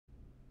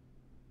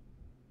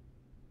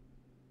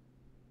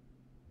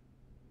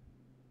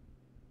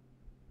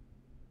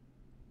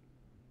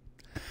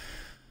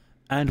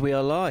And we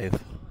are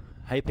live.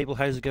 Hey people,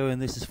 how's it going?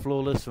 This is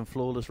Flawless from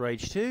Flawless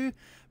Rage 2,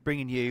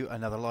 bringing you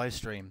another live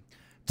stream.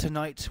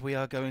 Tonight we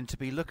are going to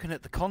be looking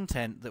at the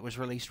content that was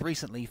released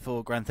recently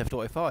for Grand Theft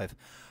Auto 5.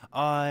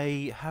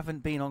 I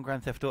haven't been on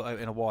Grand Theft Auto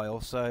in a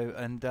while,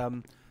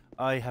 and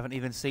I haven't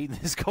even seen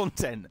this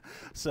content,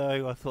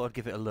 so I thought I'd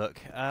give it a look.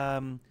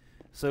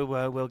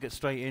 We'll get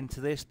straight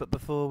into this, but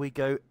before we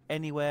go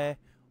anywhere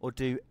or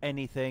do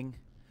anything,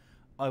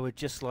 I would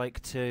just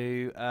like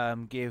to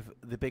give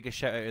the biggest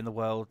shout out in the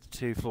world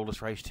to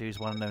Flawless Rage 2's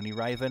one and only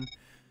Raven.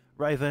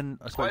 Raven,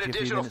 I spoke to you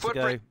a few minutes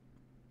ago,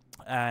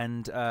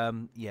 and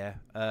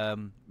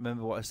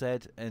remember what I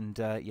said, and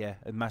a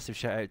massive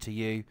shout out to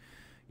you.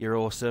 You're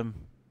awesome,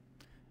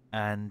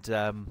 and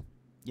I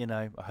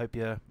hope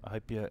you're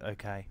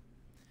okay.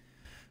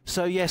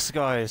 So yes,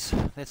 guys,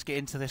 let's get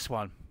into this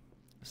one.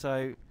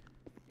 So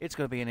it's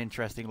going to be an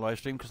interesting live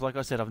stream because, like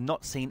I said, I've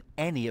not seen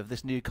any of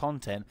this new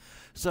content.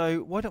 So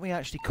why don't we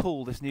actually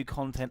call this new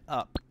content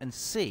up and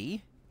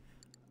see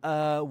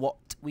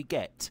what we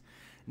get?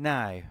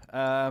 Now,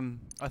 I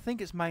think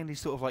it's mainly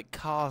sort of like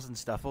cars and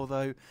stuff,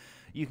 although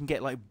you can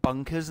get like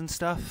bunkers and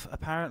stuff,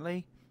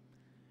 apparently.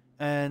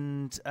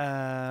 And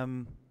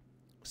so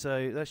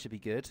that should be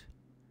good.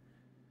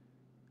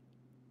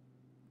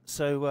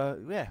 So,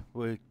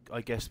 I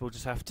guess we'll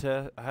just have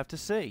to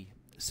see.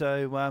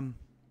 So,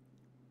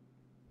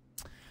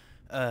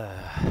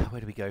 where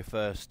do we go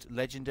first?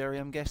 Legendary,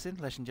 I'm guessing.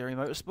 Legendary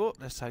Motorsport.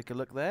 Let's take a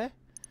look there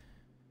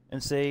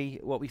and see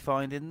what we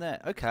find in there.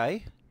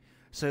 Okay,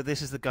 so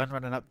this is the gun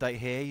running update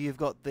here. You've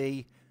got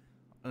the...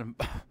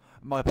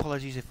 my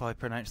apologies if I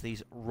pronounce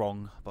these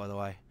wrong, by the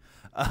way.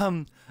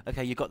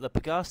 Okay, you've got the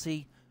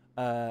Pegasi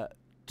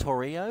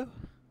Torrio.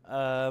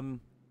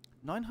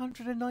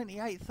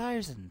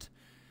 998,000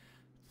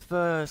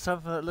 for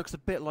something that looks a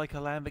bit like a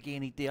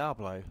Lamborghini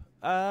Diablo.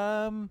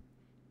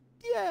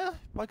 Yeah,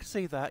 I can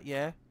see that,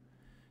 yeah.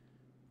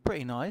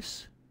 Pretty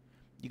nice.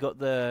 You got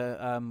the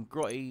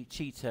Grotti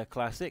Cheetah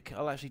Classic.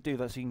 I'll actually do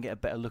that so you can get a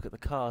better look at the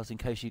cars in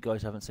case you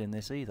guys haven't seen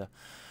this either.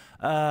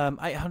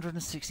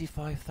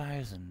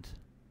 865,000.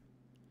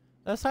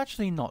 That's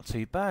actually not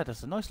too bad.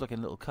 That's a nice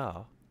looking little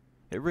car.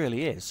 It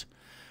really is.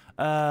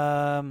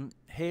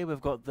 Here we've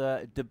got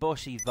the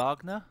Deboshi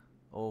Wagner,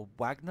 or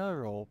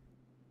Wagner, or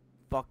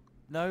fuck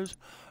knows.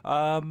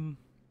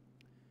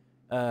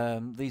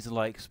 These are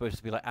like supposed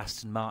to be like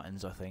Aston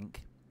Martins, I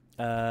think.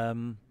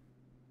 Not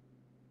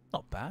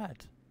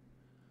bad.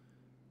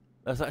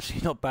 That's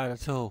actually not bad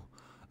at all.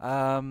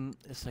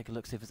 Let's take a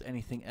look, see if there's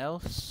anything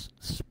else.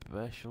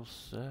 Special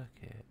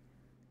circuit.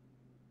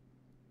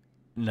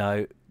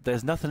 No,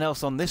 there's nothing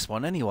else on this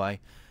one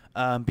anyway.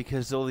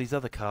 Because all these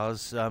other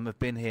cars have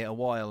been here a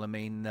while. I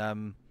mean,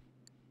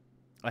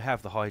 I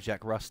have the Hijack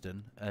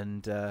Ruston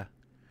and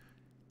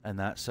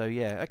that. So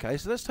yeah, okay.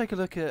 So let's take a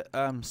look at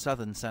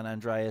Southern San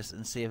Andreas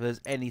and see if there's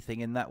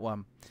anything in that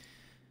one.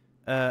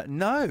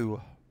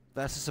 No,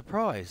 that's a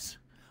surprise.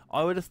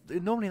 I would have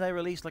normally they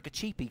release like a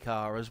cheapy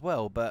car as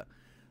well, but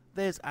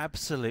there's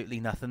absolutely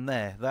nothing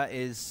there. That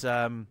is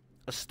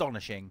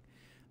astonishing.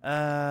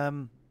 I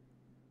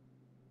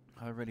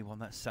really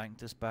want that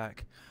Sanctus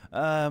back.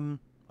 I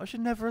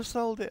should never have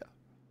sold it.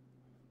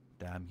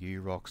 Damn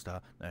you, Rockstar.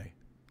 No.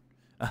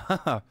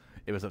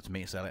 It was up to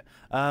me to sell it.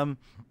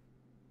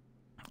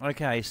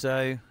 Okay,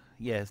 so,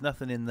 yeah, there's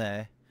nothing in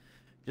there.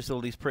 Just all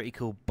these pretty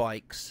cool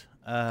bikes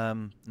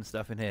and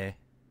stuff in here.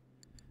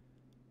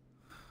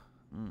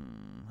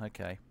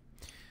 Okay.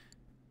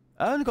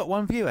 I only got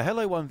one viewer.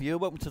 Hello, one viewer.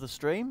 Welcome to the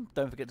stream.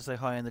 Don't forget to say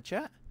hi in the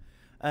chat.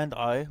 And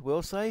I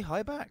will say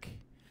hi back.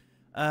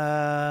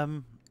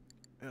 What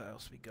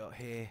else we got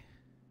here?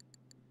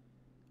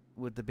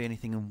 Would there be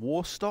anything in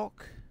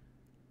Warstock?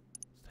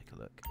 Let's take a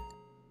look.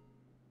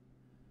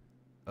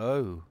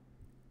 Oh.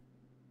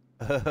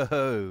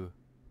 Oh.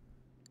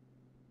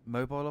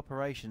 Mobile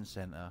Operations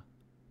Center.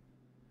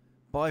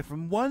 Buy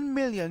from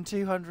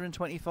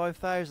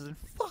 1,225,000.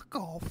 Fuck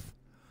off.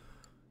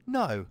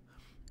 No.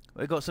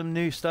 We've got some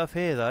new stuff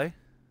here though.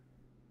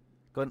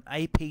 Got an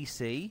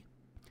APC.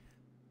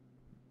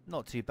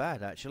 Not too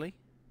bad actually.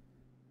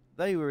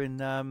 They were in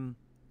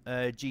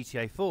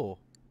GTA 4.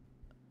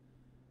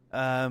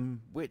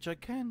 Which I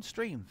can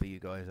stream for you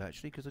guys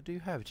actually, because I do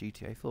have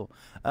GTA 4.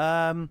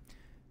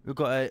 We've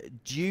got a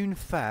Dune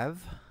Fav,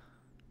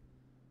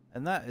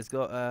 and that has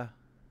got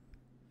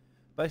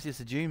basically it's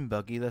a Dune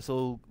buggy that's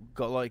all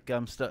got like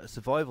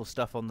survival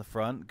stuff on the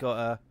front.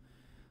 Got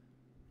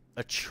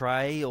a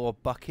tray or a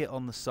bucket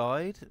on the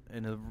side,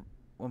 and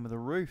one with a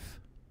roof.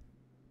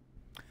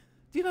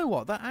 Do you know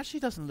what? That actually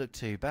doesn't look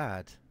too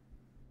bad.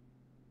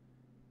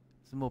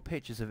 Some more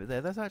pictures of it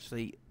there. That's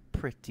actually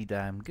pretty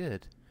damn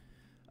good.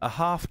 A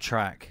half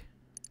track.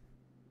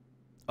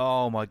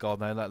 Oh my god,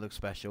 no, that looks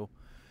special.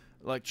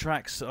 Like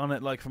tracks on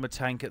it, like from a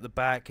tank at the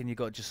back, and you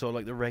got just sort of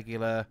like the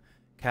regular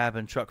cab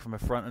and truck from the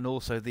front, and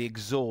also the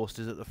exhaust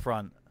is at the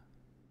front.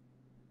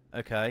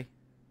 Okay.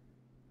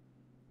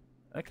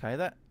 Okay,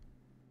 that...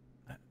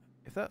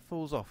 If that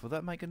falls off, will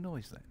that make a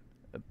noise then?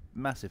 A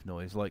massive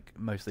noise, like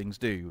most things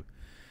do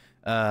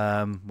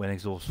when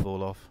exhausts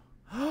fall off.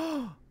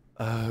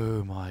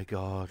 Oh my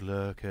god,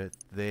 look at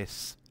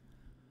this.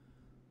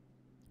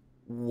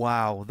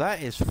 Wow,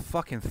 that is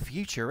fucking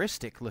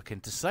futuristic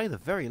looking, to say the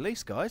very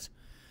least, guys.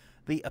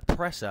 The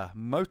Oppressor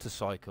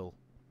motorcycle.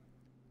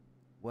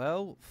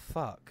 Well,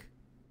 fuck.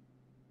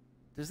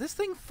 Does this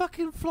thing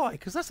fucking fly?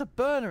 Because that's a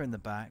burner in the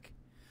back.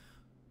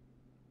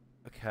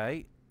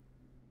 Okay.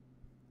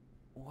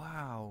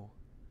 Wow.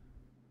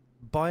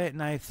 Buy it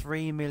now,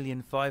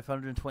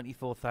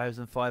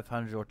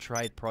 3,524,500, or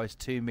trade price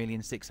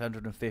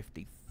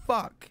 2,650,000.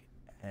 Fuck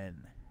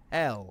and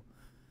hell.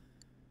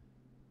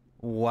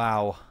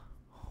 Wow.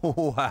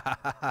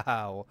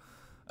 Wow.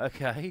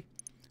 Okay.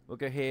 We'll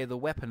go here, the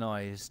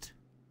weaponized.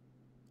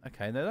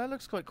 Okay, now that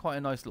looks quite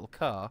a nice little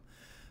car.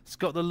 It's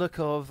got the look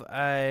of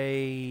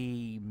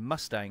a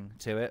Mustang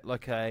to it,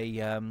 like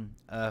I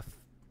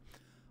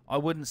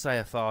wouldn't say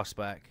a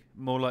fastback,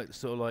 more like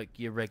sort of like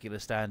your regular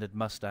standard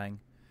Mustang,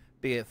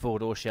 be it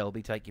Ford or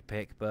Shelby, take your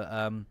pick.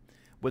 But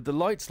with the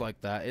lights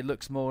like that, it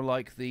looks more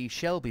like the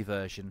Shelby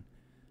version.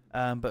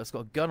 But it's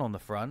got a gun on the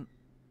front,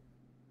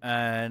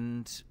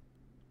 and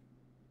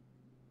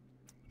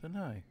I don't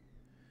know.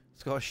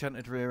 It's got a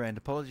shunted rear end.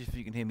 Apologies if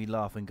you can hear me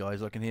laughing,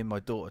 guys. I can hear my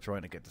daughter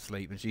trying to get to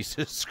sleep, and she's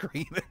just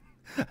screaming,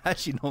 as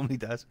she normally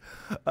does.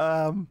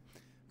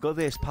 Got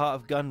this part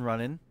of gun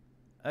running.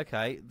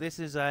 Okay, this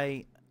is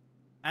a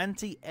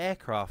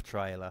anti-aircraft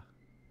trailer.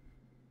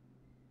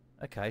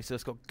 Okay, so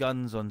it's got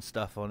guns on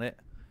stuff on it.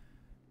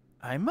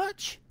 How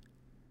much?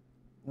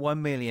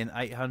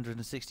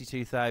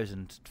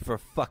 1,862,000 for a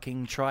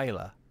fucking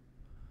trailer.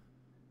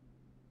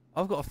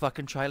 I've got a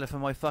fucking trailer for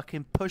my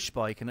fucking push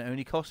bike, and it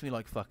only cost me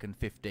like fucking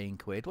 15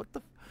 quid. What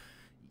the?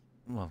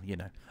 Well, you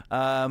know.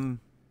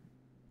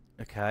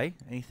 Okay.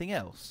 Anything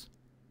else?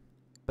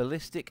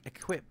 Ballistic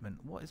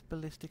equipment. What is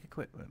ballistic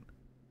equipment?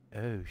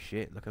 Oh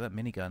shit! Look at that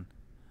minigun.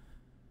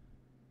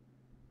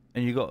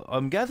 And you got.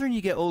 I'm gathering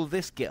you get all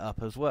this get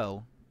up as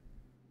well.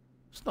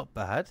 It's not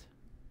bad.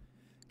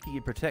 Keep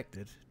you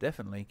protected.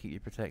 Definitely keep you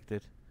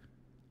protected.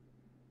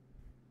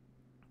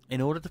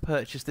 In order to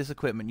purchase this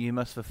equipment, you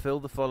must fulfill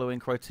the following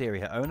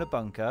criteria: own a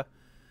bunker,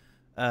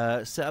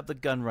 set up the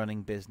gun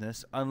running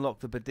business,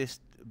 unlock the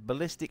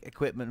ballistic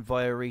equipment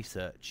via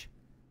research.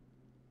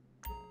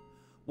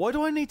 Why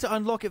do I need to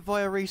unlock it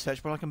via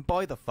research when I can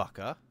buy the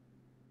fucker?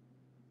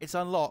 It's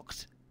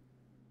unlocked.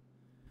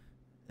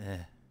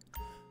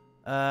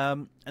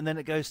 And then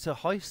it goes to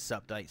heists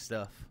update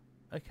stuff.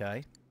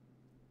 Okay.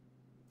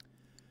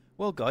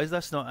 Well, guys,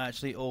 that's not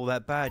actually all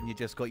that bad, and you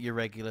just got your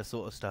regular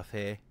sort of stuff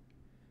here.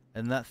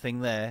 And that thing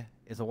there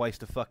is a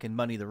waste of fucking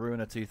money, the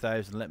Ruiner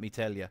 2000, let me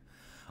tell you.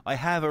 I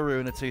have a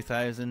Ruiner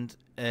 2000,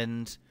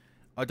 and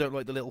I don't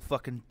like the little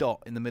fucking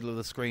dot in the middle of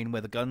the screen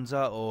where the guns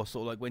are, or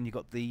sort of like when you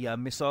got the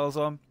missiles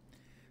on.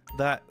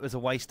 That was a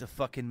waste of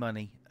fucking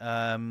money.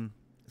 Unless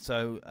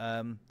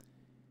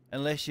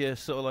you're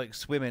sort of like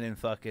swimming in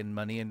fucking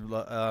money and,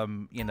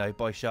 you know,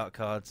 buy shark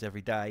cards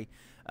every day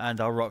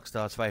and are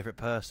Rockstar's favourite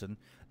person,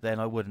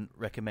 then I wouldn't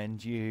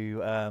recommend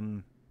you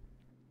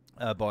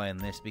buying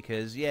this,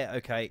 because yeah,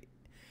 okay,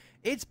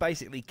 it's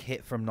basically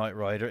Kit from Knight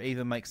Rider. It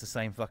even makes the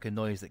same fucking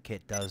noise that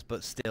Kit does,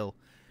 but still,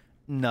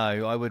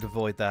 no, I would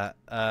avoid that.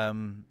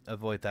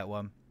 Avoid that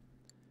one.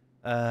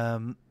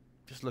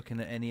 Just looking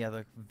at any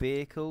other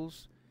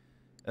vehicles.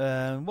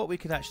 What we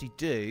could actually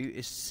do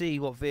is see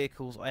what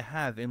vehicles I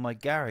have in my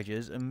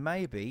garages, and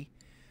maybe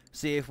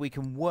see if we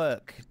can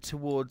work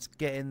towards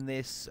getting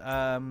this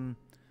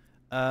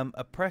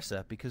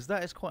Oppressor, because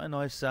that is quite a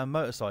nice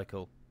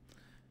motorcycle.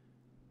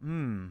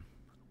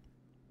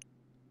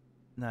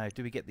 Now,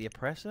 do we get the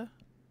Oppressor?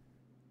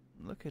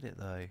 Look at it,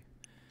 though.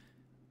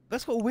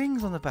 That's got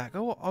wings on the back.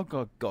 Oh, I've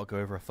got to go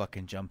over a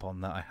fucking jump on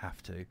that. I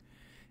have to.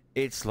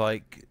 It's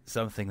like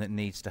something that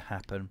needs to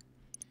happen.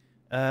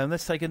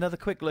 Let's take another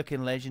quick look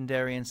in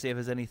Legendary and see if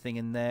there's anything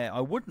in there. I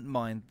wouldn't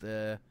mind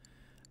the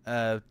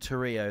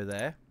Torrio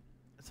there.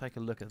 Let's take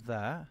a look at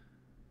that.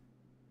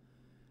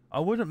 I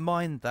wouldn't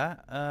mind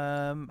that.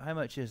 How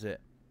much is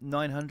it?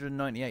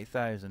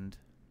 998,000.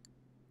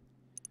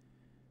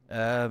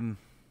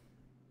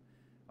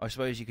 I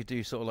suppose you could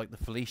do sort of like the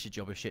Felicia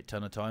job a shit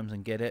ton of times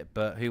and get it,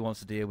 but who wants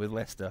to deal with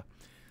Lester?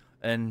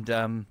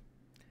 And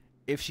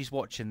if she's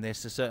watching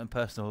this, a certain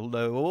person will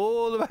know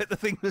all about the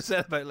things we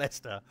said about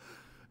Lester.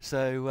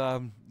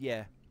 So,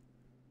 yeah.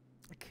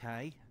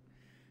 Okay.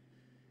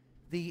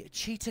 The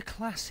Cheetah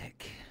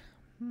Classic.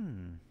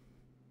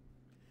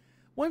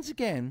 Once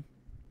again,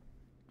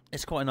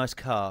 it's quite a nice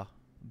car,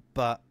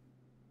 but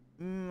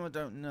I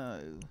don't know.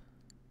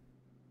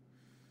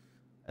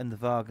 And the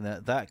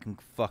Wagner, that can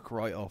fuck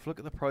right off. Look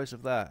at the price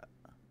of that.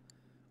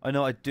 I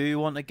know I do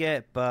want to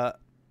get, but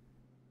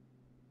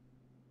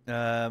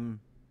that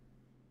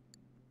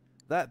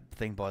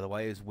thing, by the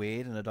way, is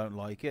weird, and I don't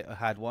like it. I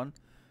had one.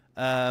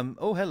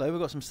 Oh, hello, we've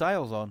got some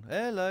sales on.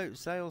 Hello,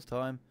 sales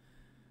time.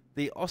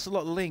 The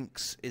Ocelot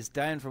Lynx is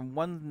down from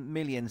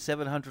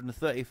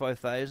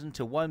 1,735,000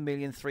 to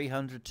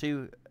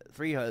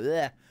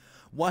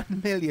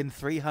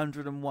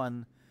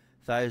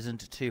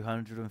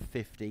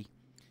 1,301,250.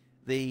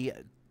 The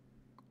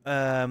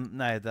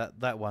No,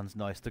 that one's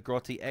nice. The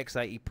Grotti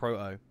X80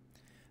 Proto.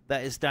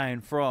 That is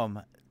down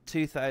from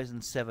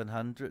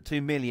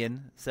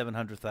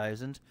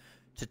 2,700,000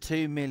 to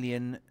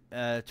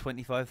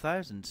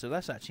 2,025,000. So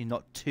that's actually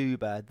not too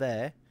bad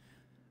there.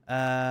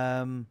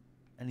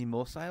 Any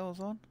more sales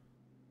on?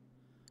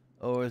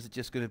 Or is it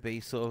just going to be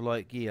sort of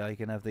like, yeah, you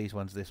can have these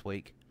ones this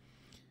week?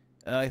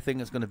 I think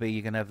it's going to be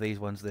you can have these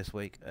ones this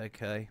week.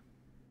 Okay.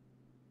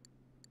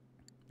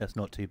 That's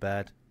not too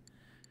bad.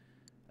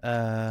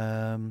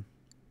 Okay.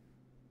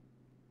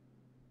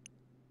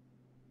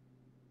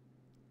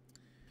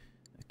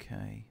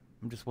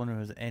 I'm just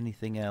wondering if there's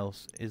anything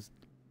else.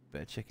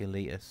 Better check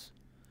Elitus.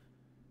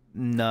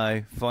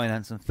 No.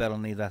 Finance and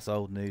felony, that's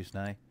old news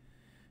now.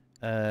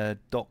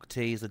 Doc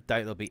T's, I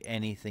doubt there'll be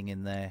anything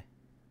in there.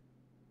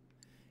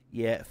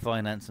 Yeah,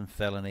 finance and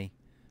felony.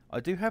 I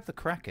do have the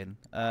Kraken.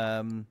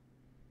 I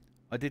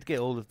did get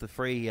all of the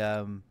free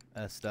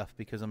stuff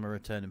because I'm a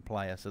returning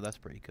player, so that's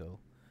pretty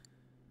cool.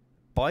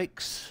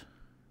 Bikes.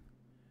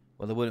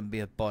 Well, there wouldn't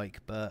be a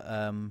bike, but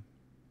I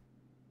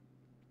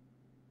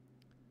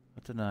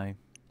don't know.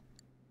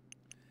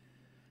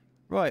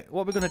 Right,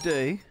 what we're going to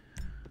do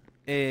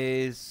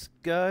is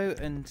go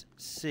and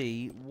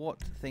see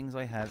what things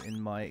I have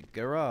in my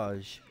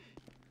garage.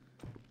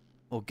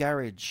 Or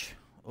garage,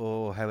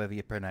 or however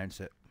you pronounce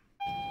it.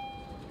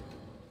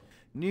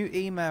 New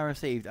email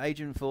received,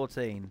 Agent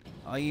 14.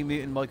 Are you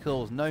muting my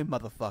calls? No,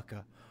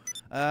 motherfucker.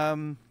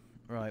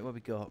 Right, what we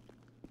got?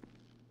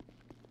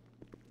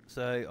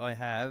 So, I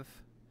have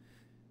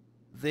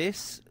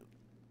this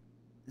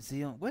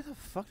Xeon. Where the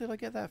fuck did I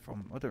get that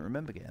from? I don't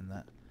remember getting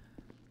that.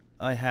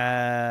 I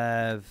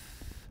have...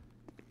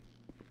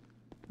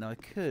 Now, I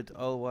could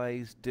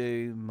always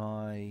do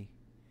my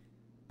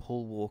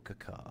Paul Walker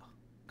car,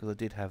 because I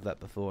did have that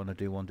before and I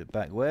do want it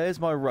back. Where's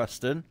my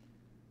Ruston?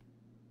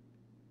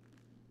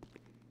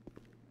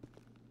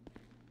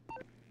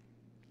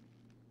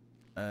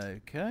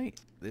 Okay,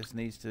 this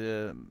needs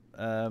to...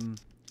 I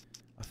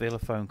feel a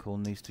phone call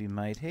needs to be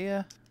made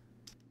here.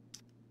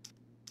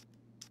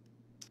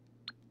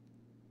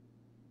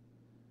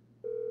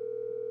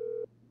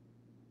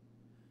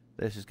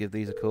 Let's just give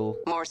these a call.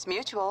 Morse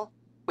Mutual.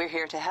 We're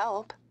here to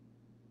help.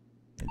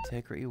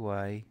 Integrity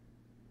Way.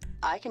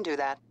 I can do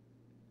that.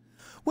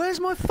 Where's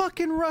my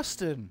fucking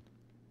Ruston?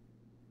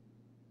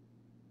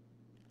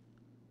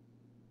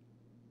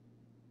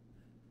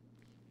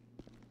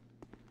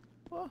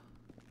 What?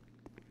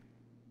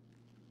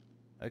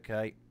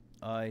 Okay,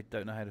 I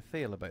don't know how to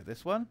feel about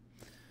this one.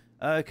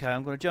 Okay,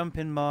 I'm going to jump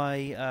in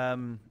my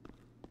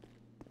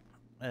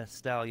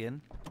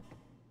Stallion,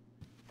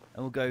 and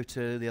we'll go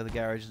to the other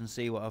garages and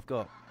see what I've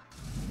got.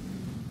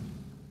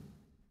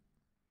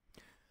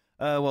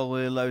 While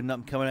we're loading up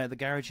and coming out of the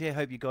garage here,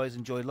 hope you guys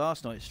enjoyed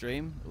last night's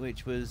stream,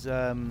 which was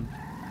Dead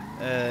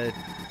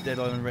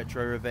Island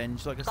Retro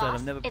Revenge. Like I said,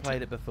 I've never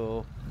played it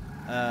before,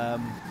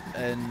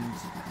 and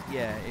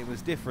yeah, it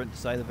was different to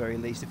say the very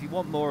least. If you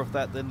want more of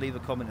that, then leave a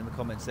comment in the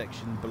comment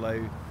section below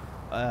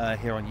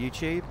here on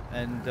YouTube,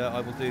 and I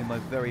will do my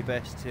very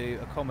best to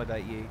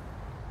accommodate you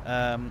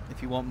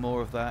if you want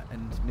more of that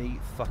and me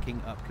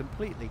fucking up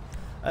completely.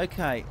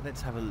 Okay,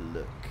 let's have a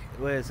look.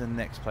 Where's the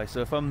next place?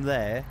 So if I'm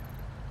there,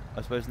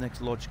 I suppose the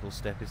next logical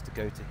step is to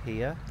go to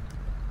here.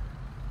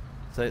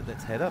 So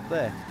let's head up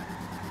there.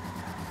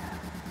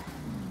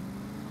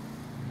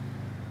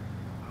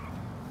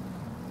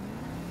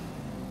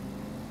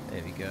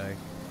 There we go.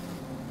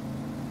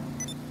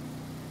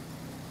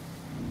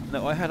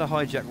 No, I had a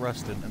hijack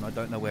Ruston and I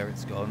don't know where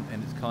it's gone,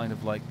 and it's kind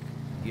of like,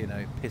 you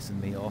know, pissing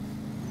me off.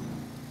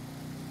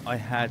 I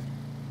had...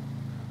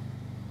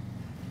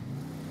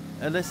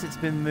 Unless it's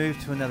been moved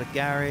to another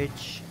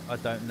garage, I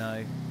don't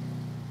know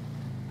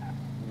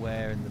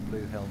where in the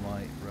blue hell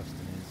my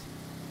Ruston is.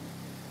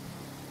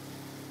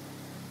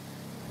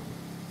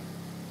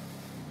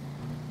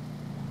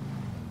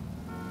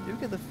 Do you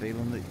get the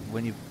feeling that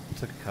when you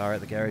took a car out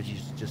of the garage, you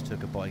just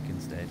took a bike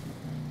instead?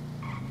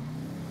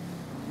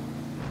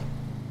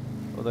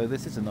 Although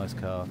this is a nice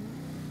car.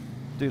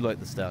 Do like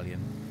the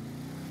Stallion.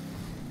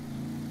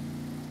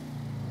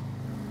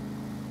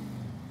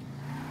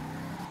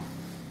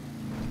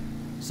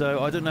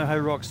 So I don't know how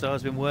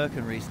Rockstar's been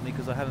working recently,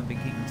 because I haven't been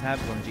keeping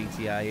tabs on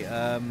GTA.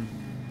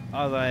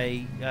 Are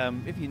they,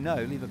 if you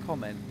know, leave a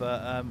comment,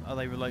 but are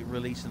they like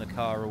releasing a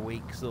car a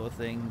week sort of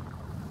thing?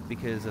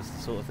 Because that's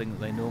the sort of thing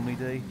that they normally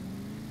do.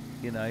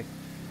 You know,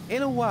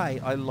 in a way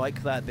I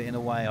like that, but in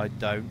a way I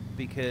don't,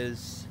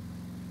 because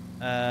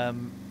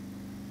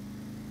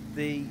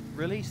the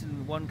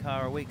releasing one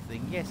car a week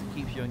thing, yes, it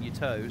keeps you on your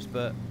toes,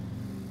 but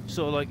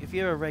sort of like if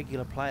you're a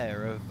regular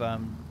player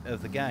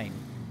of the game,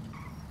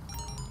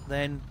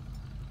 then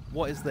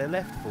what is there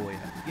left for you?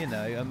 You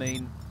know, I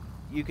mean,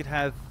 you could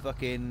have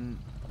fucking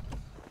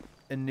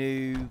a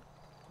new...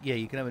 Yeah,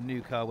 you can have a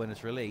new car when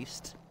it's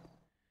released,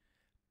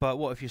 but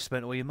what if you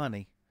spent all your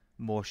money?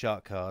 More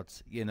shark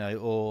cards, you know,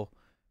 or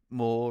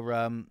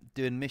more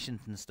doing missions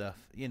and stuff,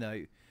 you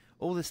know.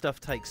 All this stuff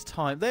takes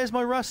time. There's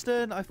my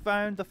Ruston! I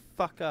found the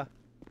fucker.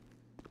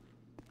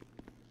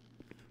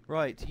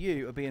 Right,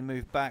 you are being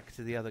moved back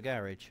to the other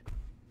garage.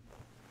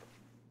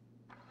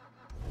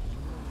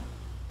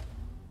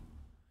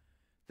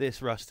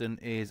 This Ruston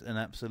is an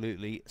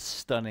absolutely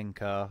stunning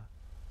car.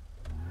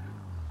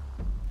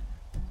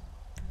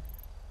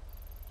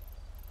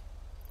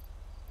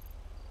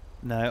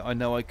 No, I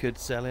know I could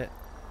sell it,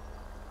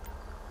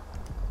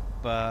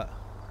 but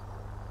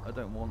I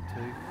don't want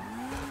to.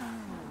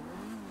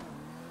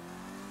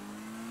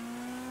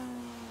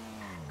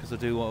 Because I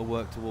do want to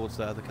work towards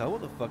that other car. What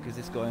the fuck is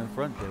this guy in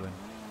front doing?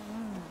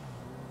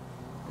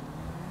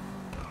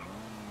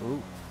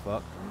 Oh,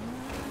 fuck.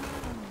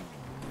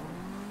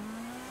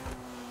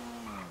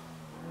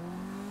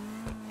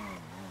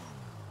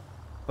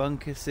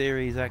 Bunker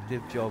series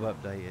active job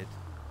updated.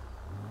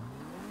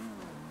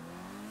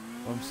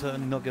 I'm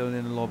certainly not going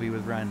in a lobby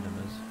with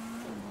randomers.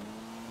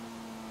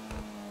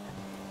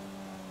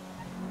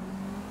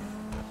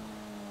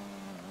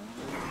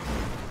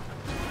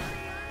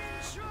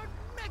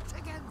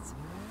 Mexicans.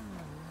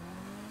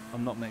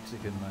 I'm not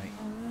Mexican, mate.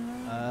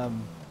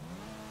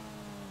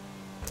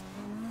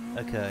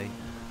 Okay.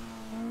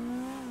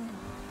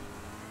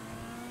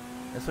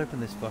 Let's open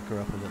this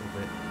fucker up a little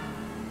bit.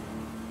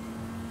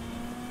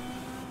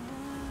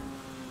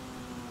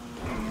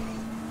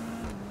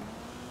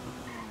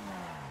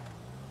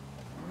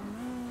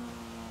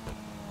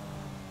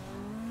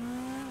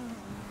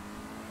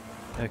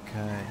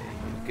 Okay,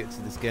 get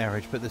to this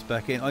garage, put this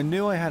back in. I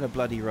knew I had a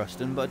bloody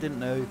Ruston, but I didn't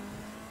know.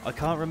 I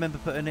can't remember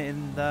putting it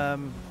in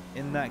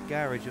that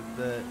garage of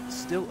the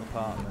Stilt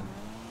apartment.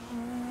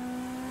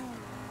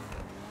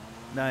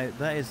 Now,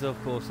 that is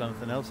of course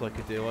something else I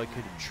could do. I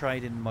could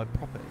trade in my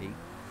property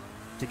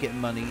to get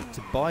money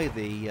to buy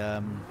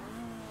the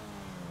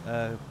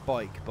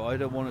bike, but I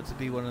don't want it to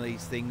be one of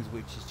these things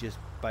which is just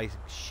basic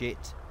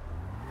shit,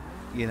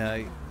 you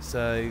know,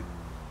 so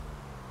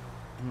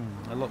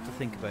a lot to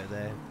think about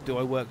there. Do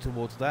I work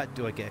towards that?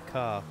 Do I get a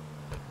car?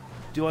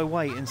 Do I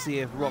wait and see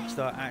if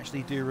Rockstar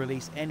actually do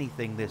release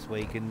anything this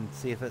week and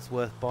see if it's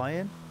worth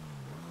buying?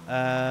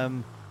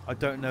 I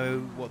don't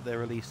know what their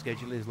release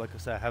schedule is. Like I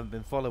say, I haven't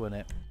been following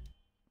it.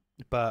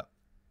 But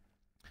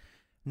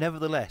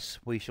nevertheless,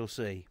 we shall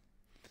see.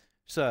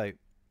 So,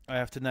 I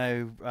have to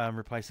now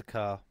replace a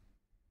car.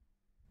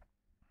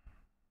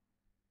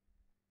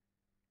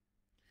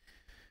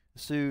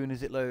 As soon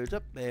as it loads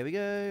up, there we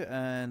go.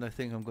 And I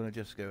think I'm going to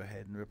just go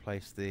ahead and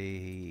replace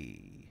the...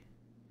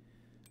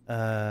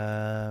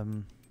 not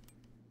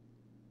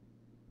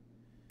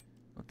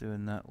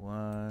doing that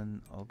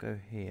one. I'll go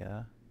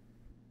here.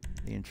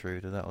 The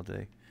intruder, that'll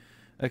do.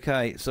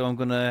 Okay, so I'm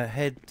gonna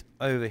head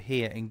over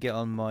here and get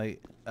on my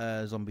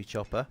zombie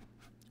chopper,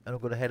 and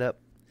I'm gonna head up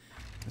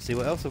and see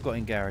what else I've got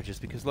in garages,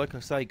 because like I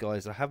say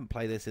guys, I haven't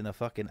played this in a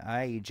fucking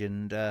age,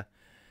 and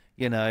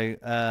you know,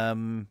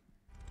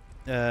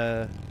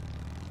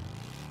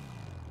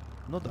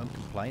 not that I'm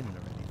complaining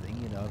or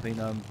anything, you know, I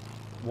mean,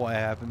 what I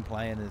have been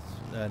playing is,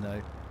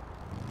 no,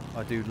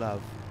 I do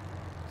love,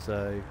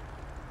 so...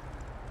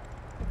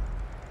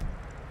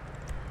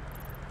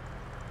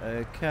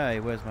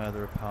 Okay, where's my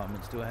other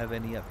apartments? Do I have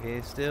any up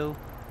here still?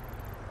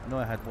 No,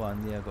 I had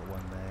one. Yeah, I've got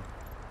one there.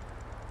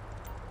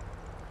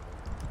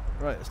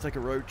 Right, let's take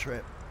a road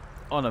trip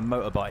on a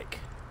motorbike.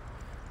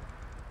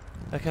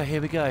 Okay,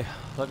 here we go.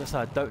 Like I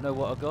said, I don't know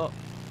what I got,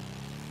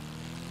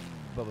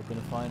 but we're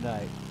going to find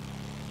out.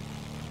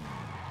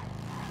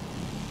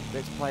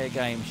 Let's play a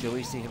game, shall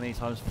we? See how many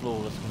times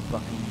Flawless can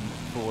fucking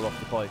fall off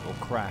the bike or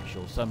crash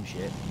or some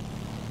shit.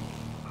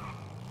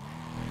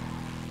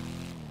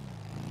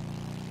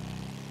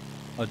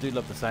 I do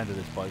love the sound of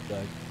this bike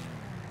though.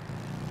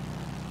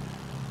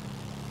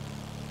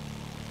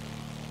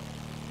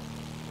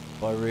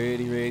 But I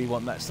really, really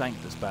want that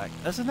Sanctus back.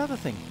 That's another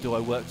thing. Do I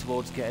work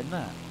towards getting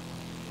that?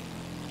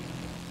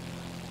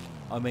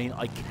 I mean,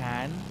 I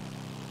can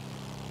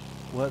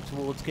work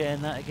towards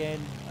getting that again,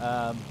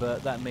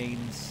 but that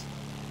means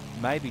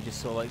maybe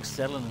just sort of like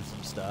selling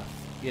some stuff,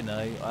 you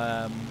know.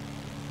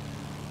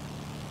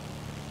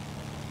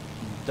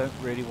 Don't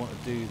really want to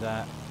do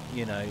that,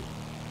 you know,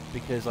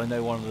 because I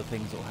know one of the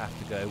things that will have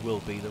to go will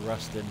be the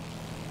Ruston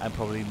and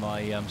probably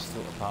my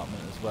Stilt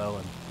apartment as well,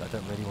 and I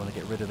don't really want to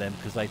get rid of them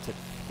because they took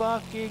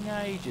fucking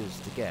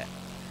ages to get.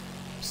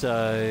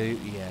 So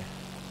yeah,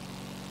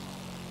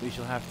 we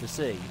shall have to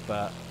see,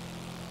 but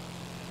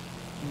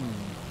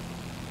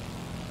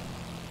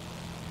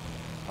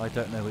I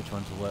don't know which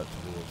one to work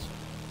towards.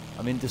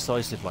 I'm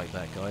indecisive like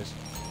that, guys.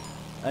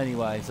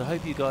 Anyways, I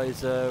hope you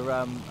guys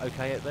are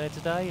okay out there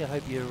today. I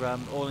hope you're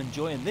all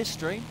enjoying this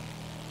stream.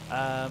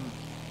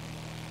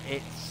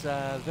 It's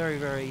very,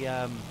 very,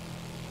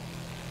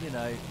 you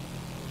know,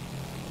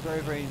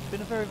 it's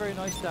been a very, very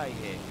nice day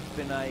here. It's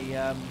been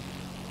a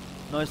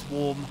nice,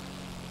 warm,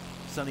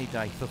 sunny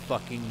day for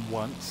fucking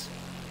once.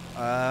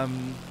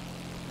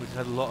 We've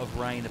had a lot of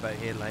rain about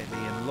here lately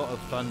and a lot of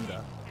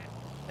thunder.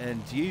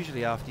 And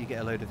usually after you get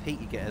a load of heat,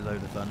 you get a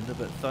load of thunder.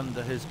 But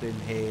thunder has been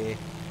here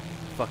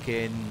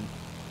fucking,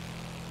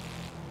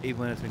 even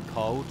when it's been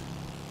cold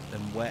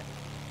and wet.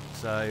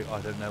 So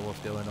I don't know what's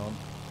going on.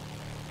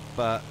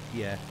 But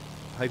yeah,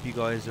 hope you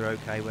guys are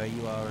okay where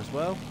you are as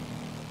well,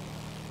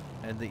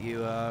 and that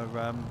you are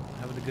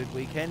having a good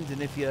weekend. And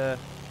if you're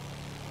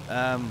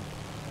a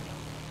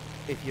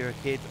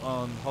kid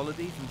on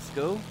holiday from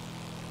school,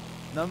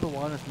 number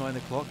one, it's 9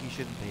 o'clock. You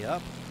shouldn't be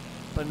up.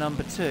 But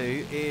number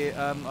two,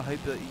 I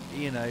hope that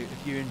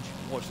if you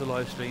watch the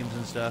live streams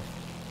and stuff,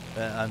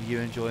 you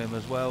enjoy them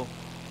as well.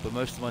 But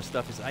most of my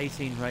stuff is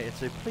 18 rated,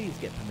 so please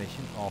get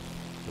permission off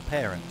the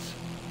parents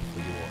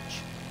before you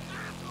watch.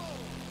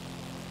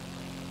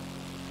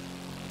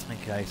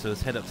 Okay, so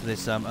let's head up to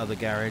this other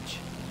garage.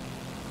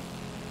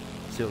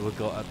 See what we've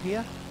got up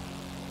here.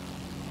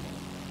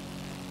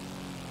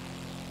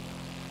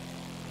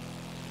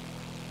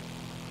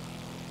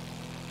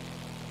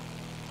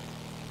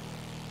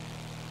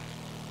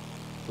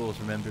 Of course,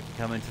 remember, if you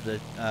come into the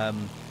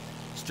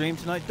stream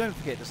tonight, don't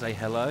forget to say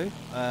hello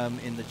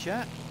in the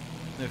chat.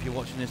 And if you're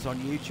watching this on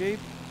YouTube,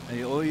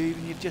 or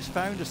even you've just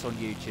found us on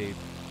YouTube,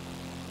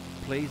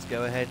 please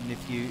go ahead, and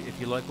if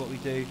you like what we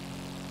do,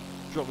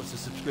 drop us a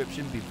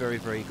subscription. Be very,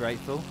 very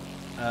grateful.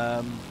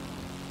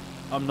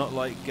 I'm not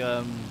like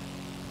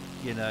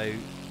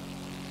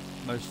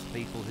most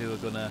people who are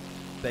gonna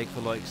beg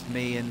for likes.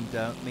 Me and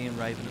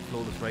Raven at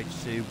Flawless Rage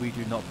 2, we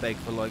do not beg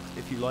for likes.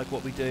 If you like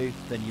what we do,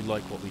 then you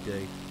like what we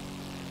do.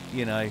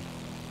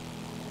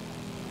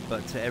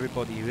 But to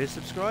everybody who is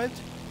subscribed,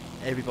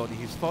 everybody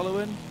who's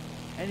following,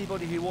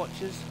 anybody who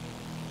watches,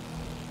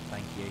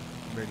 thank you.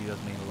 It really does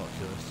mean a lot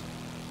to us.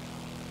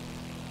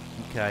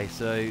 Okay,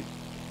 so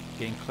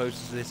getting closer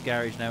to this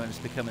garage now, and it's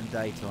becoming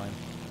daytime.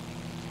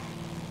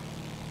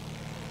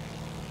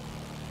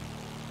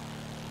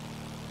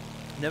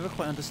 Never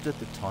quite understood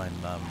the time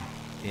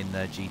in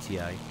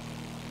GTA,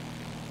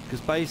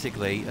 because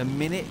basically a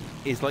minute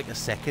is like a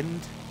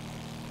second.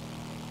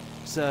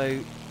 So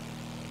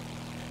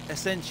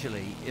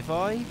essentially, if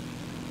I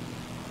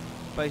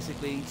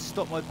basically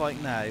stop my bike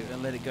now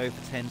and let it go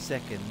for 10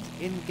 seconds,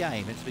 in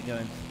game it's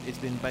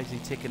been basically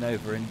ticking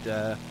over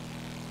and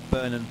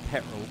burning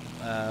petrol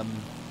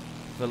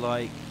for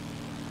like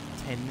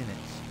 10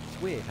 minutes.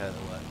 It's weird how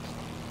that works.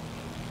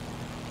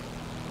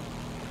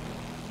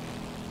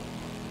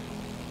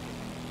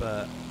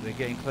 But we're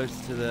getting close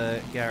to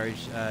the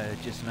garage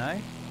just now.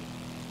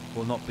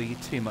 Will not be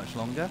too much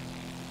longer.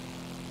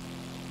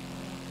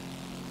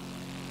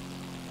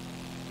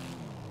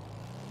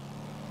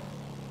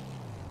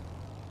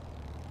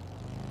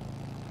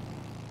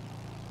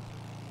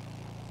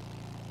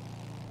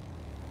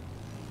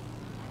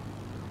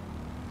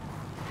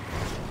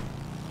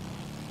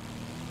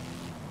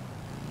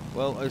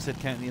 Well, I said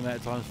count the amount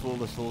of times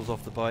Flawless falls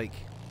off the bike.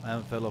 I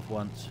haven't fell off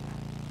once.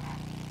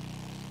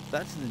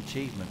 That's an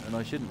achievement, and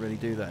I shouldn't really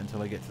do that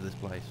until I get to this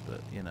place,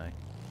 but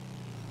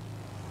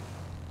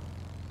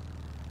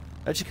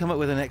Actually come up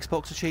with an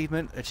Xbox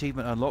achievement.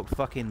 Achievement unlocked.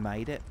 Fucking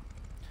made it.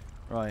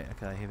 Right,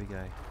 okay, here we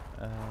go.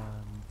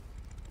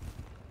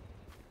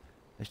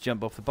 Let's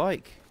jump off the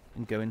bike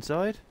and go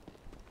inside.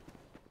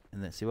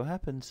 And let's see what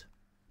happens.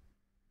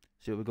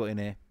 See what we've got in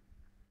here.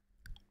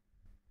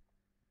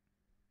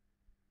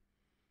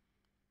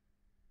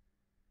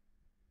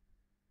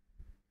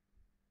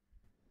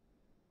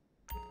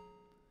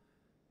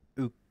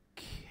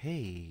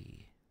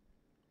 Okay.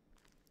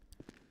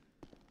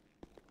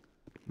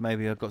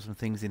 Maybe I've got some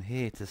things in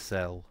here to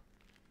sell.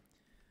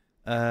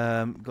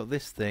 Got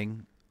this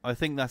thing. I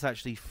think that's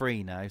actually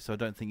free now, so I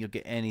don't think you'll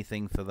get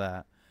anything for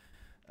that.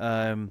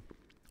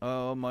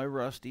 Oh, my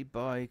rusty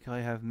bike, I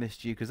have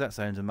missed you, because that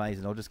sounds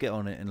amazing. I'll just get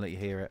on it and let you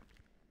hear it.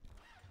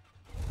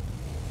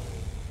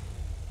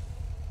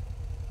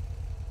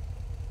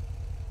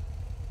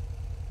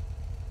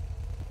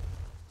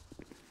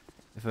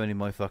 If only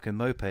my fucking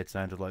moped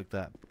sounded like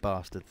that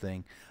bastard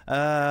thing.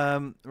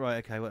 Right,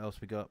 okay, what else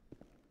we got?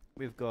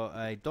 We've got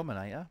a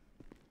Dominator.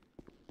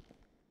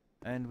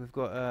 And we've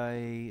got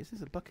a... Is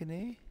this a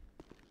Buccaneer?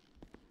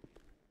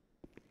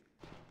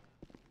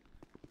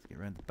 Let's get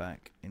around the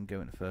back and go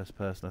into first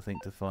person, I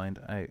think, to find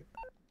out.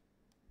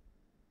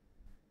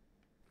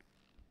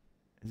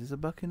 Is this a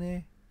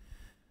Buccaneer?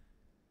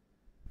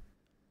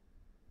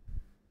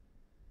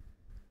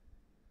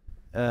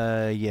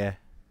 Yeah.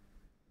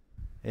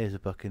 Here's a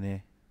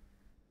Buccaneer.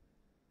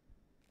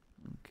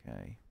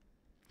 Okay.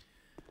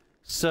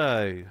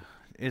 So,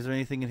 is there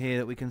anything in here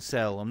that we can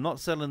sell? I'm not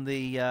selling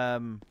the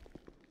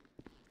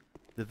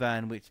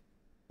van, which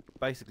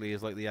basically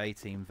is like the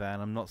A-Team van.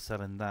 I'm not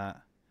selling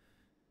that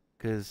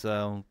because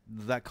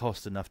that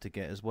costs enough to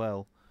get as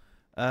well.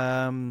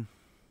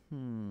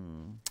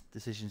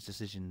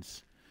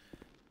 Decisions.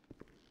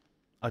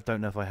 I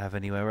don't know if I have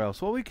anywhere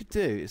else. What we could do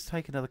is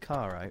take another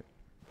car out.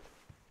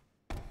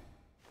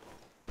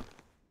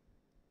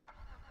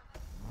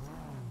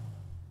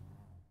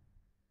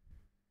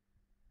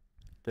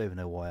 Don't even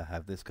know why I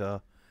have this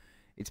car.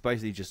 It's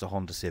basically just a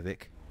Honda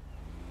Civic.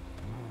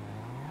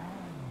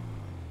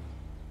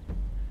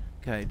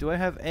 Okay, do I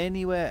have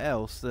anywhere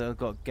else that I've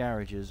got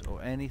garages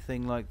or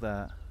anything like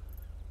that?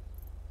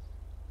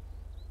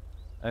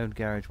 Owned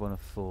garage 1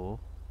 of 4.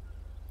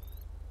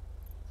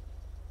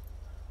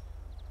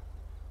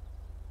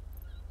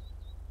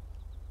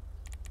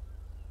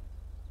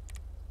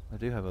 I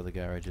do have other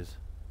garages.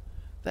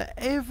 They're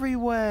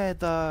everywhere,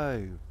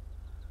 though.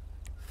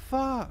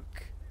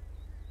 Fuck.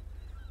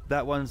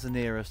 That one's the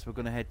nearest. We're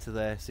going to head to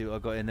there, see what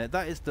I've got in there.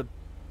 That is the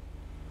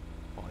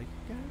bike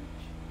garage?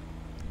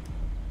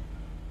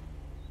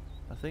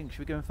 I think. Should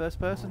we go in first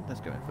person?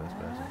 Let's go in first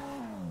person.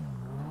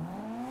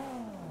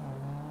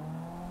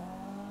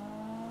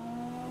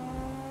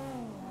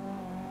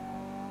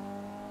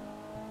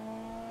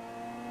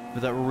 For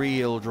that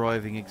real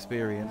driving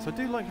experience. I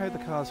do like how the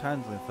car's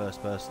handling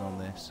first person on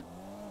this.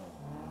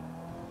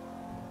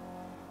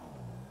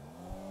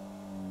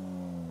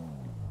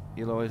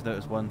 You'll always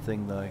notice one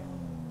thing though.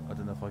 I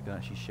don't know if I can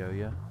actually show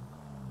you.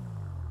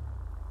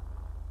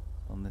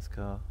 On this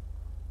car.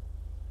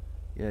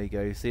 Yeah, there you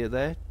go. You see it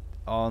there?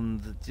 On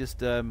the,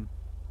 just under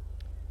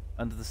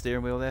the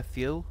steering wheel there,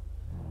 fuel.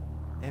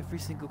 Every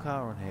single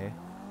car on here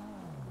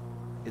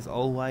is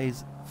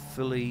always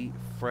fully,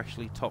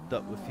 freshly topped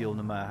up with fuel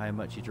no matter how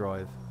much you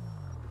drive.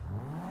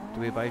 Do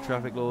we obey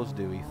traffic laws?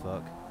 Do we?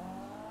 Fuck.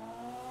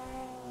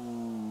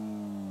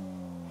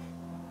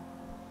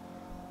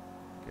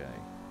 Okay.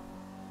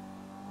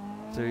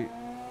 So,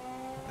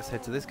 let's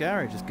head to this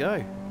garage. Let's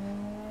go.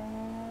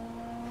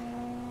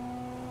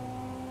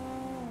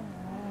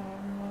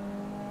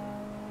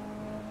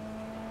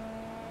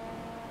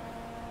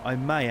 I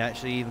may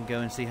actually even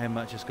go and see how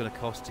much it's going to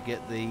cost to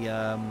get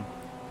the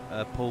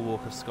Paul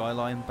Walker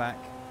Skyline back.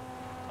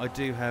 I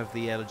do have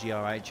the LG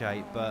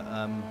RH8, but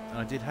and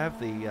I did have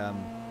the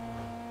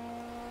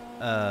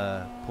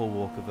Paul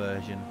Walker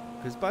version,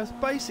 because that's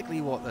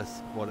basically what it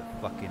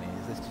fucking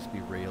is. Let's just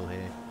be real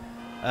here.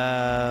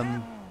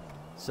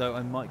 So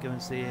I might go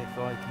and see if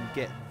I can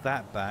get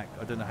that back.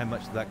 I don't know how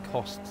much that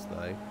costs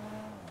though.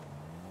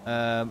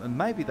 And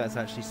maybe that's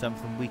actually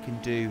something we can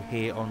do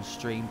here on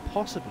stream,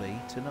 possibly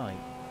tonight.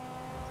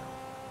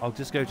 I'll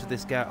just go to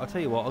this garage. I'll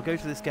tell you what, I'll go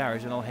to this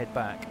garage and I'll head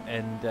back,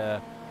 and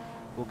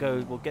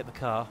we'll get the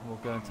car, and we'll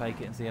go and take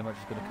it and see how much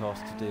it's going to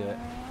cost to do it.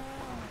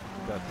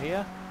 We'll go up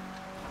here,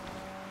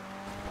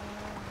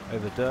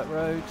 over dirt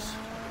roads.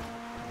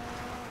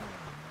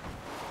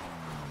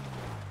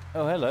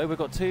 Oh, hello, we've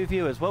got 2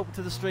 viewers. Welcome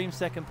to the stream,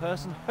 second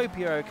person. Hope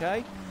you're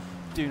okay.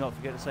 Do not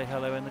forget to say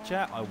hello in the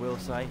chat. I will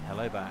say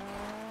hello back.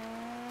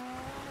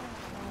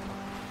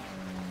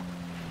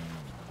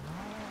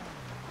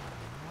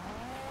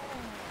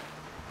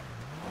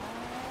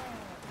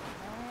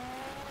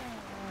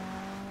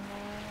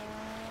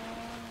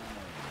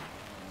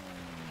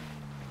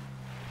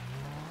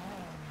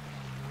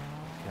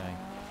 Okay,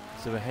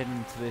 so we're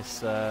heading to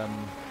this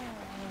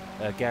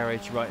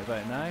garage right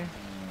about now.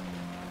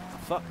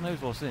 Fuck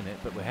knows what's in it,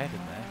 but we're heading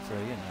there, so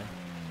you know,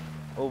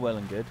 all well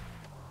and good.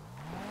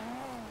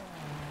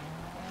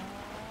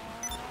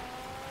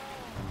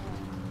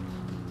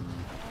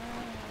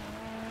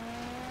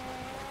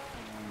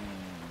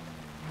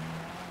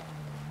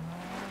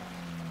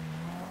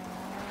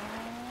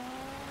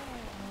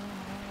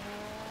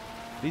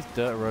 These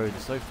dirt roads are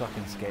so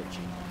fucking sketchy.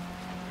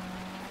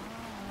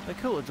 They're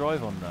cool to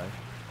drive on though.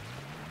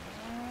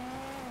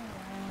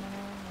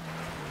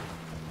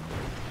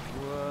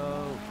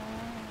 Whoa.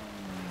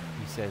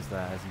 He says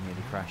that as he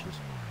nearly crashes.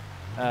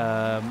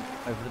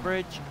 Over the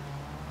bridge.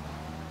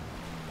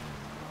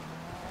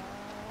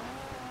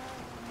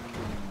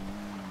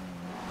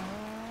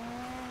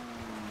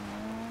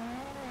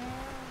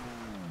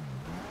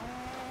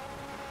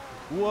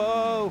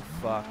 Whoa,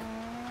 fuck.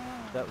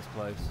 That was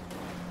close.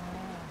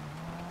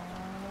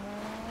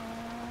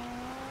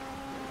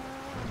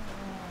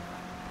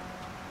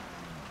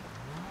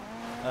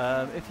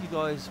 If you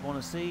guys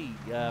want to see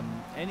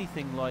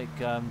anything like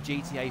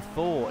GTA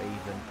 4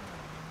 even,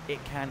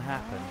 it can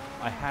happen.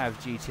 I have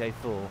GTA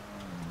 4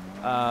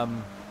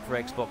 for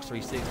Xbox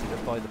 360,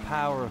 but by the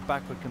power of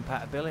backward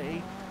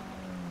compatibility,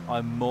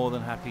 I'm more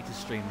than happy to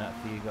stream that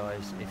for you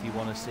guys if you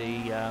want to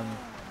see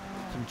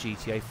some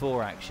GTA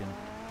 4 action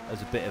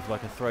as a bit of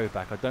like a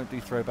throwback. I don't do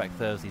Throwback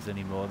Thursdays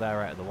anymore,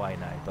 they're out of the way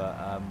now, but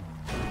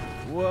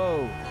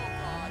whoa!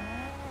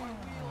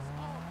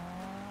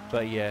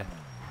 But yeah,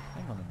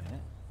 hang on a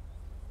minute.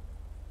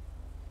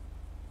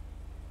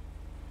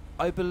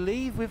 I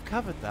believe we've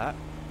covered that.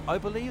 I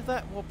believe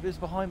that what is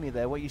behind me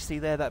there, what you see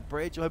there, that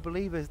bridge, I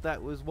believe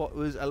that was what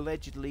was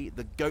allegedly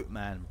the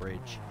Goatman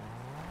Bridge.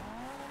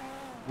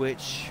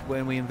 Which,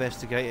 when we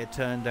investigated,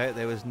 turned out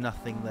there was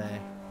nothing there.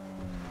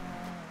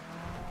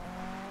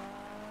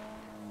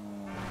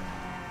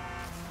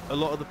 A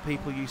lot of the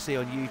people you see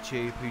on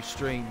YouTube who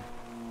stream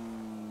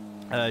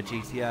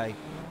GTA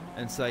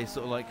and say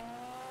sort of like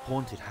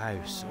haunted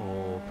house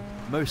or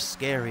most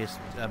scariest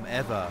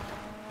ever,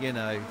 you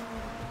know,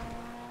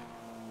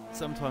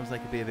 sometimes they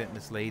can be a bit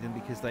misleading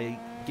because they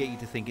get you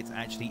to think it's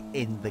actually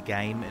in the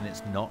game and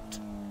it's not.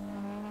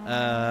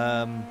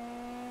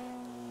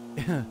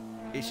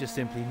 It's just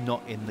simply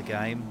not in the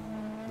game.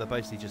 They're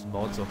basically just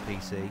mods on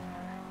PC,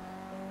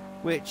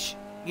 which,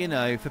 you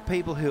know, for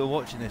people who are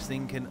watching this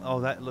thinking,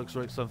 oh, that looks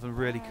like something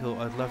really cool,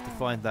 I'd love to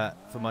find that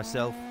for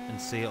myself and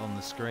see it on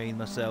the screen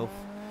myself,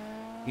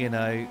 you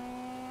know,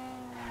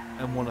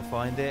 and want to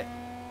find it.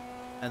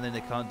 and then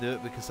they can't do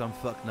it because some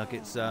fuck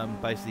nuggets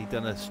basically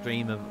done a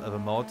stream of a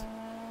mod.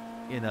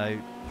 You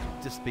know,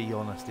 just be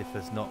honest. If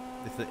there's not,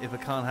 if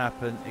it can't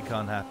happen, it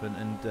can't happen,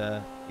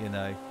 and you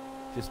know,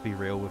 just be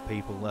real with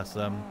people. That's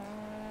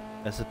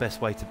the best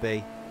way to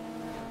be.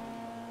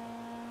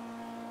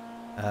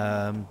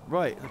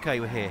 Right, okay,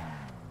 we're here.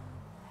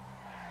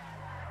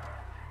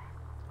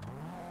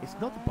 It's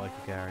not the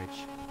biker garage.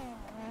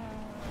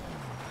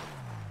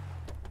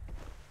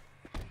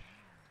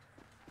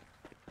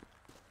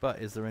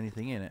 But is there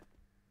anything in it?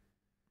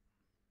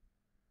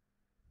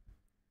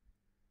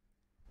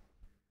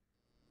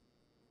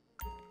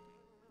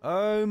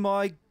 Oh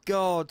my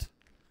god!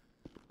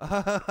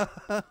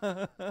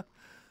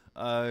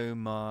 Oh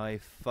my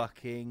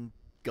fucking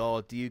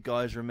god, do you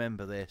guys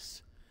remember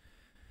this?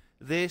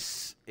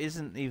 This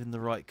isn't even the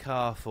right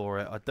car for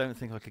it. I don't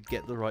think I could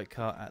get the right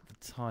car at the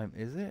time,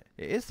 is it?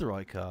 It is the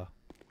right car.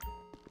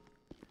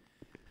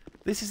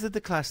 This is the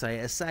Class A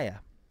Asea.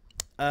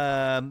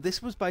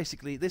 This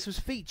was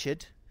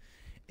featured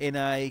in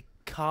a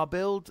car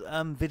build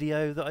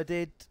video that I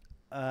did,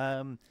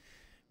 where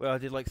I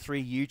did like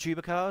 3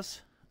 YouTuber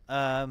cars.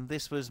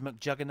 This was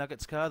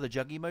McJuggerNugget's car, the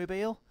Juggy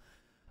Mobile.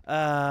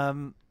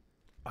 I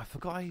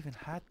forgot I even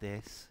had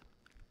this.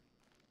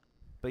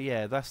 But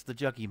yeah, that's the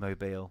Juggy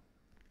Mobile.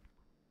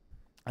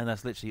 And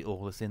that's literally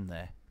all that's in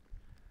there.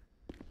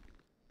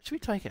 Should we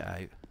take it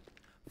out?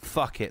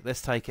 Fuck it,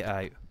 let's take it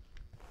out.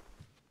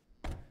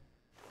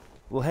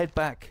 We'll head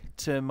back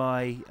to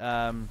my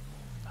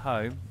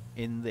home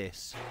in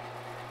this.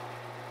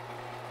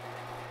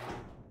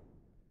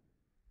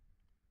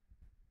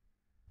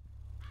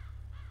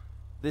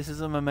 This is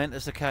a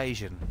momentous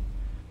occasion.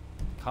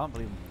 Can't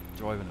believe I'm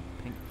driving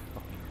a pink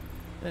fucking...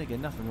 Then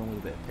again, nothing wrong with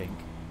a bit of pink.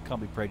 Can't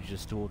be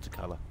prejudiced towards the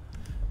colour.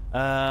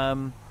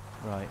 Right.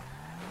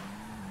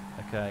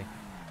 Okay.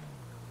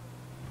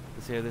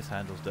 Let's see how this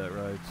handles dirt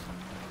roads.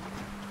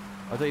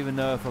 I don't even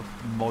know if I've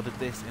modded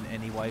this in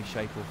any way,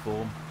 shape or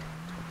form.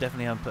 I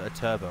definitely haven't put a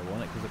turbo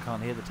on it because I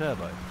can't hear the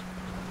turbo.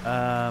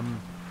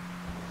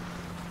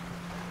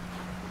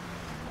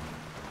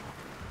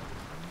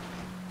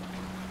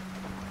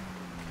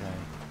 Okay.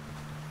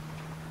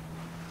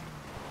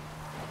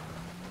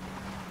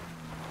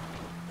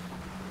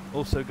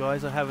 Also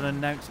guys, I have an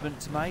announcement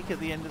to make at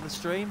the end of the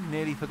stream.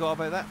 Nearly forgot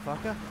about that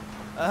fucker.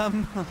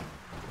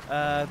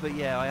 But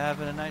yeah, I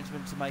have an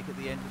announcement to make at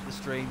the end of the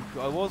stream.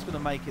 I was going to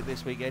make it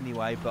this week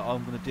anyway, but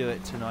I'm going to do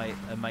it tonight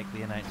and make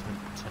the announcement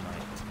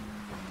tonight.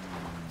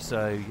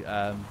 So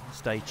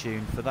stay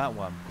tuned for that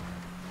one.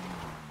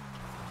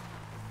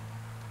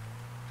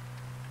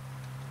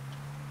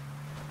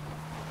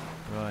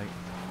 Right,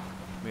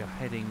 we are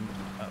heading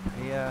up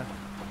here.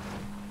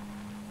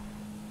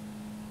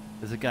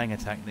 There's a gang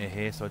attack near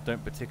here, so I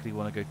don't particularly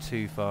want to go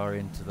too far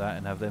into that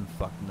and have them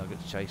fucking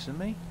nuggets chasing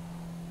me.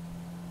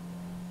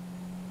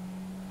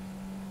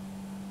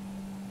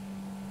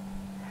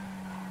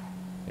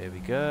 Here we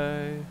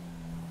go.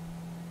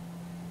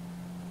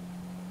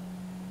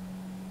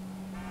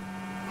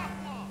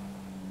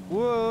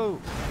 Whoa!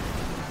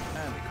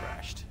 And it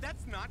crashed.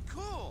 That's not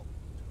cool.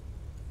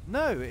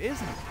 No, it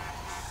isn't.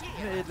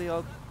 Admittedly,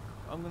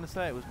 I'm going to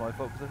say it was my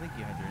fault because I think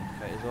you had your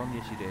indicators on.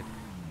 Yes, you did.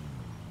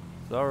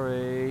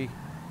 Sorry.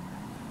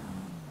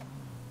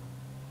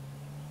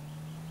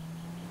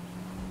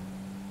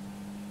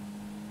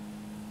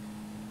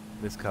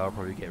 This car will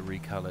probably get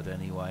recoloured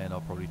anyway, and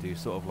I'll probably do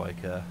sort of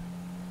like a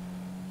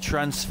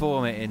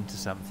transform it into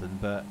something,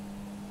 but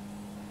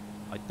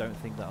I don't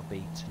think that'll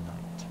be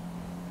tonight.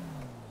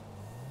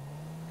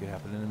 Could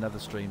happen in another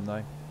stream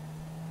though.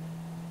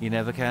 You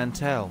never can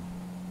tell.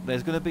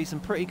 There's going to be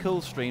some pretty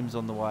cool streams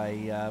on the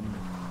way,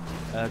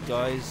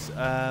 guys.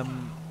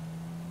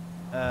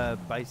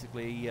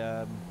 Basically,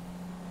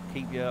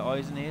 keep your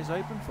eyes and ears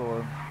open for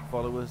them.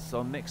 Follow us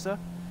on Mixer,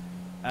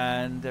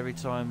 and every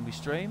time we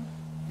stream,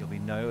 you'll be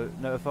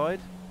notified.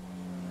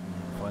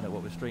 Find out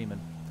what we're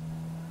streaming.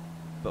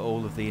 But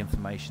all of the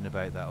information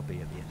about that will be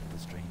at the end of the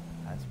stream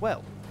as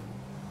well.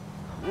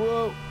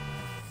 Whoa!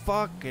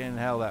 Fucking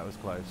hell, that was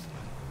close.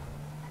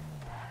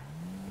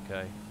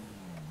 Okay.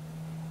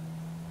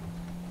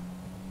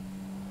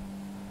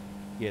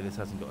 Yeah, this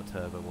hasn't got a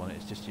turbo on it.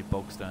 It's just your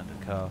bog standard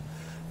car.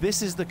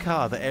 This is the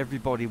car that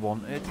everybody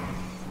wanted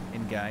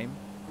in game,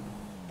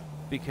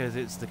 because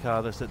it's the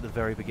car that's at the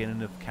very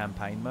beginning of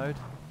campaign mode.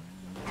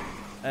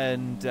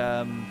 And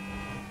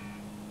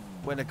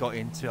when I got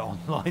into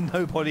online,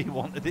 nobody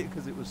wanted it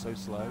because it was so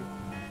slow.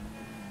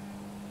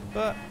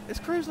 But it's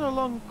cruising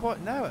along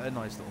quite now at a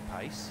nice little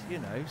pace, you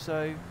know,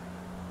 so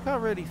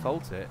can't really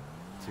fault it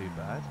too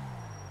bad.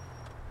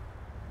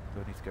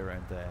 Do I need to go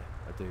around there?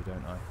 I do,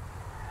 don't I?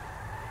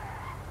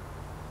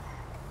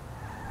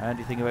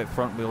 Handy thing about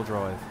front wheel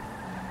drive.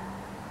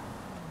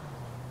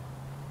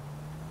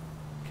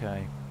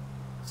 Okay,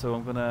 so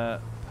I'm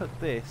gonna put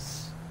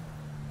this,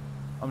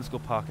 I'm just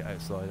gonna park it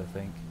outside, I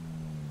think.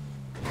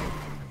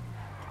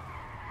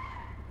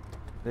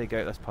 There you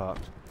go, that's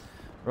parked.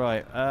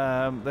 Right,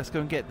 let's go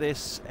and get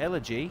this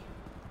Elegy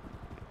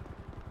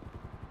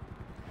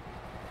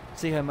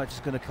see how much it's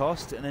going to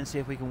cost, and then see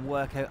if we can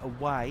work out a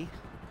way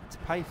to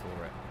pay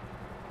for it.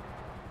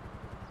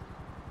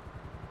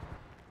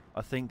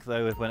 I think,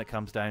 though, when it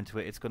comes down to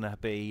it, it's going to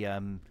be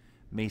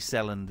me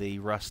selling the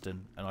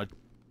Ruston, and I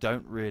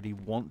don't really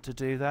want to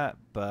do that,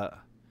 but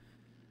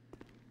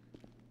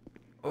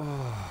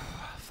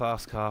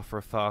fast car for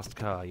a fast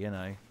car, you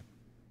know.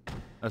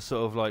 That's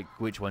sort of like,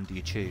 which one do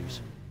you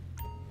choose?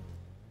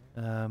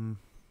 I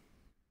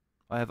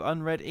have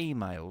unread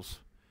emails.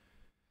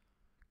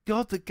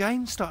 God, the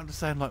game's starting to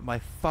sound like my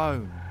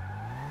phone.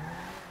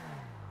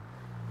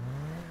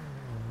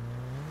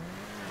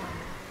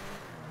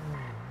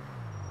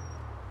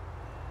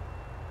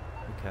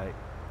 Okay,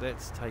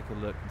 let's take a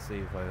look and see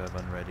if I have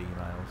unread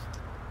emails.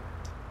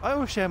 I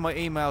will share my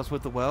emails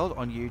with the world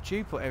on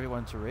YouTube for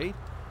everyone to read.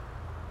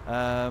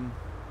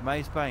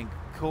 Maze Bank,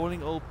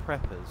 calling all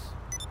preppers.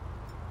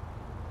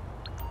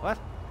 What?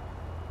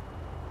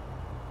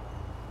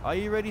 Are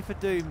you ready for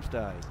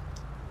Doomsday?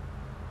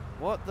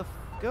 What the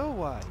go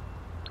away.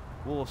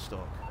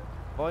 Warstock.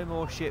 Buy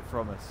more shit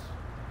from us.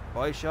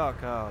 Buy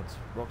shark cards.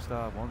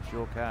 Rockstar wants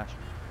your cash.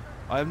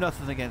 I have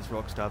nothing against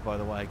Rockstar, by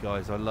the way,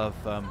 guys. I love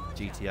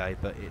GTA,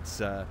 but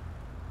it's,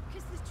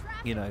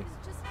 you know.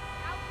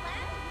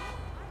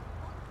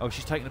 Oh,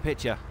 she's taking a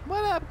picture.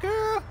 What up,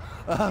 girl?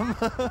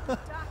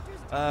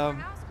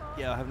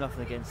 Yeah, I have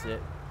nothing against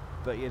it,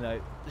 but you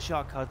know, the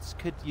shark cards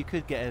could be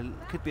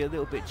a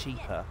little bit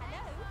cheaper,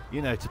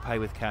 you know, to pay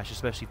with cash,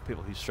 especially for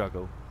people who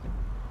struggle,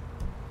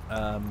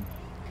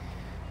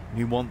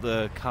 who want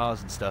the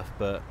cars and stuff,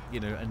 but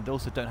you know, and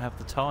also don't have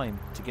the time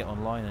to get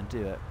online and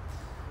do it.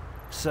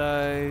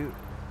 So,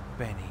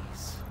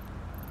 Benny's.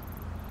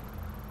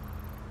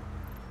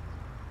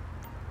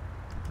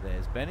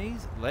 There's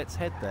Benny's. Let's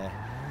head there.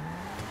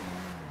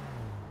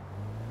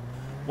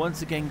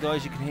 Once again,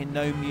 guys, you can hear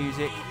no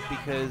music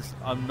because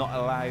I'm not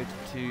allowed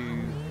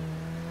to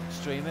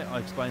stream it. I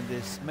explained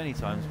this many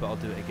times, but I'll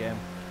do it again.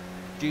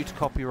 Due to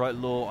copyright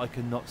law, I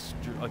cannot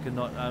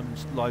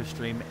live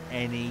stream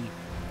any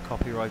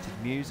copyrighted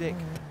music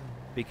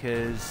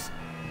because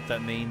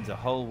that means a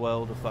whole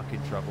world of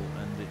fucking trouble,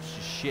 and it's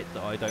just shit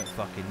that I don't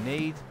fucking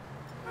need,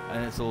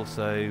 and it's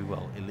also,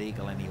 well,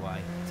 illegal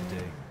anyway to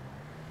do.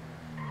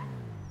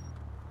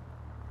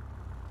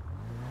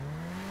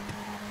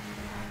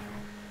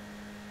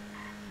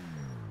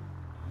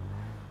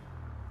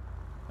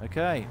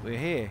 Okay, we're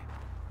here.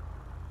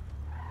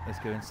 Let's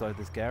go inside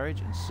this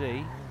garage and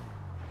see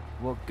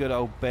what good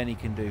old Benny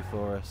can do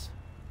for us.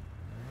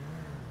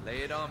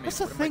 Lay it on me. That's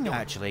the thing,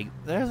 actually.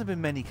 There hasn't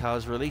been many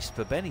cars released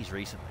for Benny's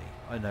recently,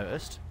 I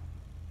noticed.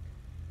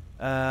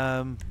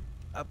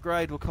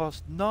 Upgrade will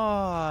cost...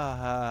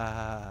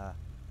 No.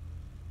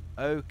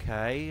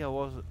 Okay, I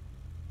wasn't...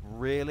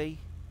 Really?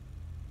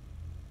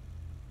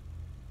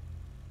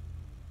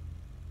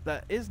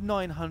 That is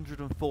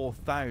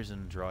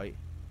 904,000, right?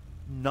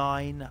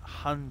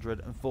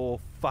 904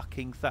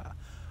 fucking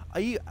Are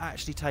you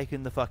actually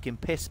taking the fucking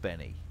piss,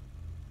 Benny?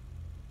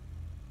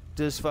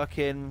 Does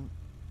fucking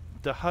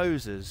the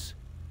hoses,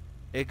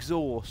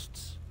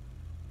 exhausts,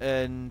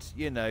 and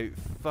you know,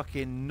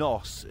 fucking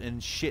NOS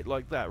and shit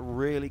like that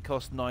really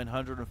cost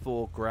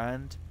 904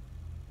 grand?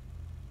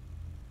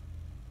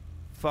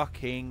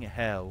 Fucking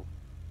hell.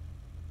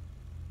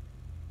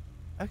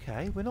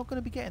 Okay, we're not going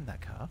to be getting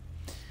that car.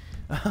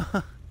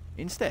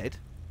 Instead,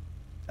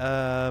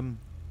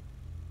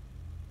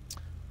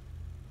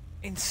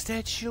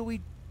 shall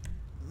we?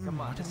 Come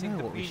on, I don't just know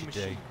what we should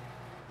do.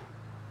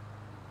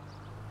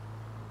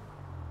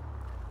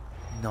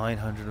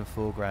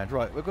 904 grand.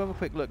 Right, we'll go have a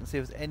quick look and see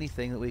if there's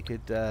anything that we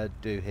could do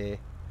here.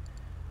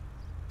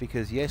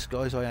 Because yes,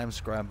 guys, I am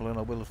scrambling.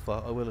 I will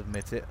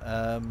admit it.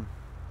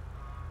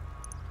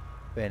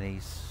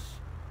 Benny's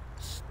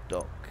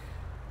stock.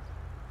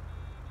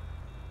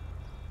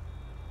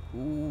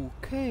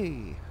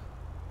 Okay.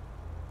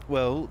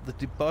 Well, the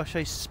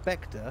Debauche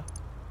Spectre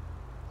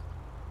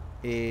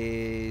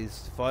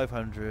is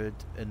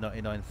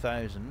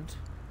 599,000.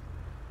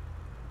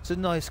 It's a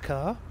nice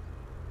car,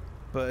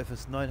 but if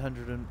it's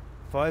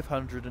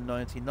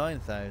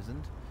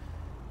 599,000,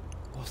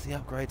 what's the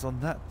upgrades on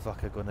that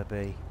fucker gonna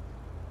be?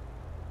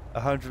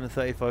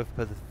 135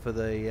 for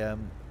the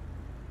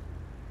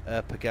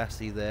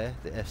Pegasi there,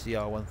 the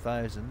FCR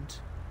 1000,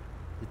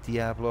 the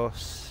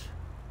Diablos,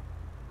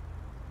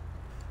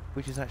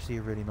 which is actually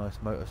a really nice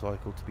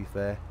motorcycle, to be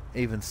fair,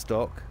 even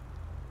stock.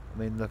 I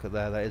mean, look at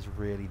that, that is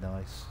really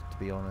nice, to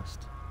be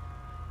honest.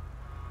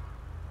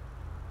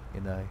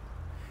 You know,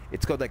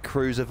 it's got that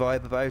cruiser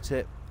vibe about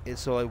it. It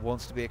sort of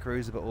wants to be a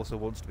cruiser, but also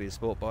wants to be a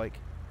sport bike.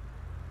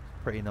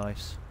 Pretty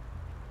nice.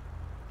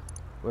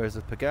 Whereas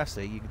the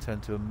Pegasi, you can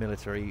turn to a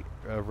military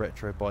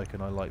retro bike,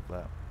 and I like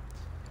that.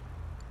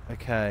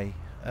 Okay,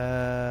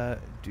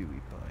 do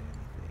we buy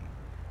anything?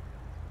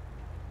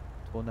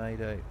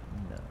 Tornado?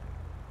 No.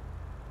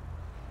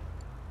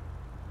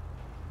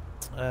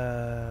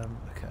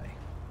 Okay.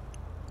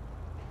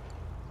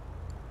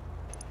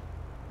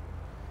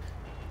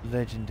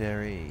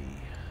 Legendary.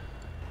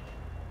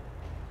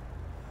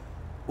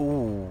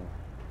 Ooh.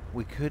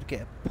 we could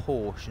get a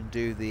Porsche and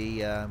do the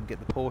get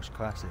the Porsche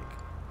Classic.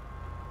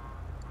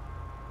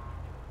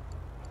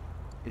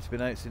 It's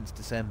been out since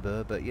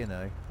December, but you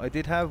know, I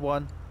did have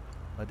one.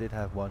 I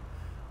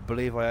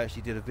believe I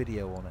actually did a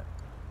video on it,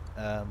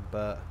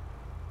 but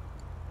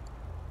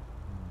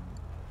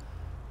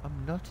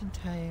I'm not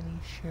entirely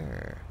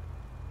sure.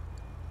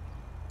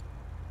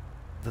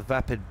 The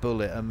Vapid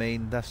Bullet, I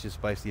mean, that's just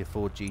basically a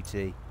Ford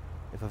GT.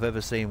 If I've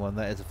ever seen one,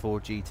 that is a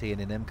Ford GT, and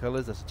in them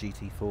colours, that's a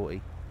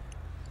GT40.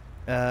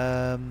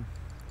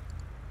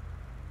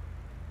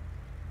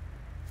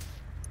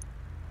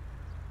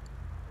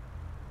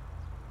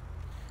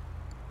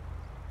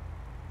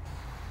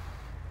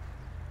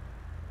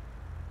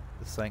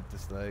 The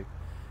Sanctus, though,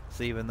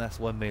 so even that's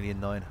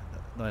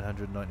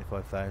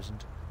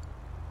 1,995,000.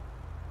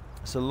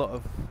 It's a lot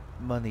of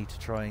money to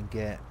try and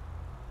get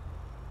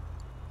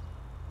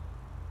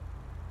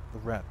the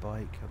rat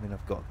bike. I mean,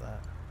 I've got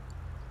that.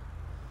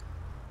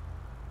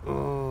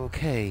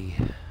 Okay.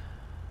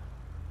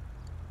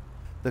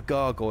 The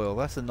Gargoyle,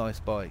 that's a nice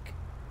bike.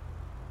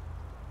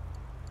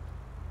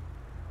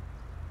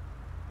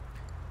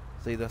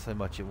 See, that's how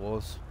much it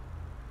was.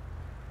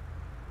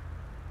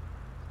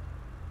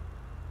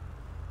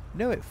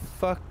 No, it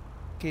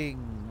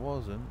fucking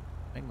wasn't.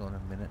 Hang on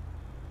a minute.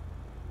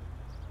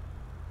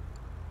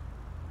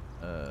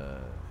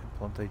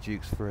 Implante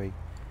Duke's free.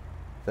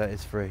 That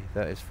is free.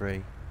 That is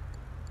free.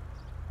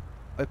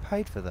 I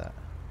paid for that.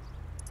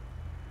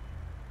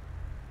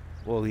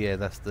 Well, yeah,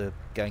 that's the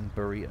gang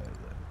burrito,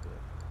 though. But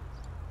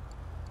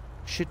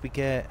should we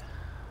get?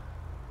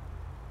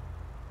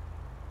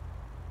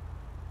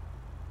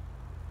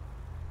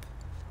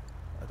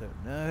 I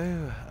don't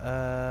know.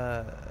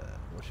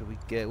 What should we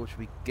get? What should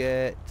we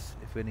get,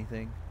 if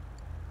anything?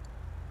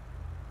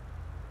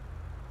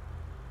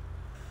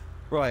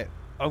 Right,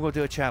 I'm going to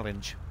do a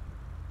challenge.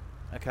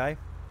 Okay?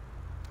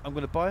 I'm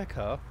going to buy a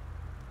car,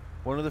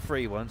 one of the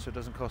free ones, so it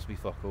doesn't cost me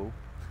fuck all,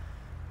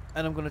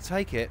 and I'm going to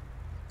take it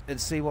and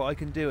see what I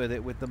can do with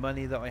it with the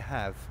money that I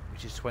have,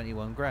 which is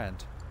 21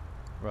 grand.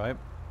 Right?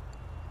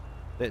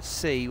 Let's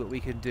see what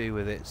we can do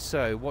with it.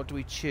 So, what do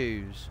we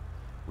choose?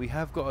 We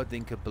have got a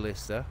Dinka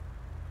Ballista,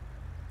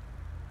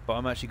 but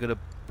I'm actually going to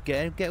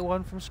get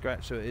one from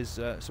scratch, so it is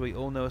so we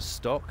all know a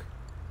stock,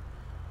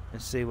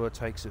 and see where it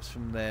takes us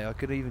from there. I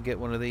could even get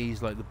one of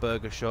these, like the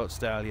Burger Shot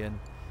Stallion,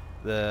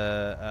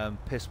 the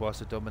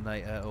Pisswasser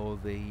Dominator, or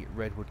the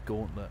Redwood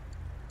Gauntlet.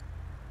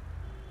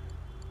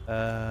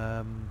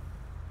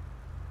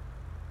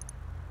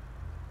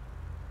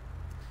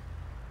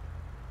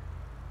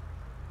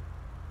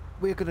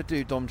 We're going to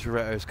do Dom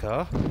Toretto's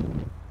car,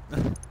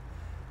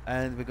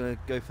 and we're going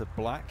to go for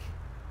black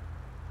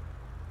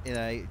in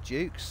a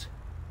Dukes,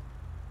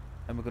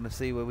 and we're going to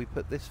see where we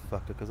put this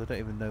fucker, because I don't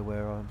even know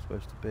where I'm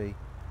supposed to be.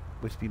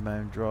 Wispy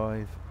Mound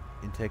Drive,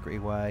 Integrity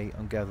Way.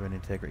 I'm gathering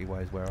Integrity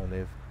Way is where I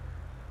live.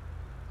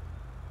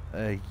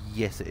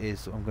 Yes, it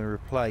is. So I'm going to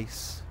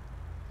replace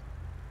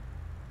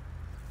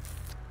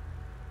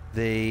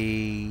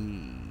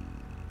the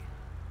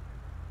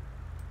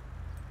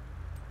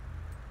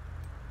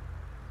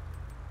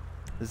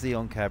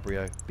Xeon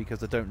Cabrio,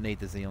 because I don't need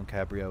the Xeon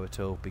Cabrio at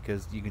all,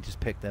 because you can just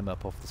pick them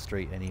up off the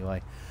street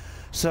anyway.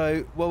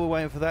 So while we're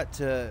waiting for that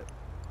to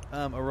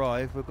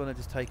arrive, we're going to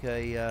just take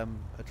a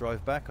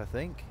drive back, I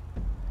think,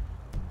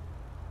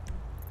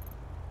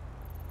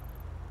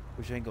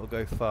 which ain't got to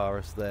go far,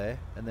 us there,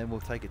 and then we'll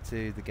take it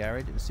to the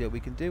garage and see what we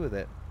can do with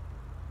it.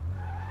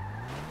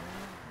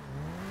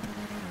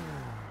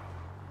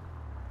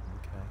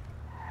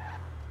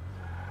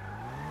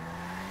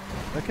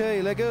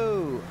 Okay, let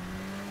go.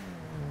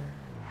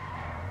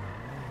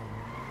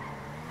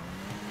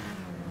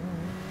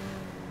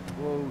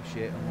 Whoa,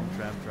 shit, I'm on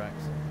tram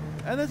tracks.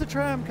 And there's a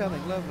tram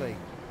coming, lovely.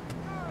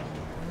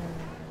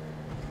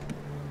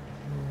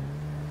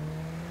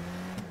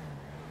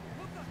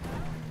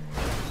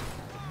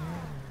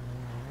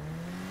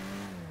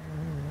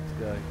 Let's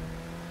go.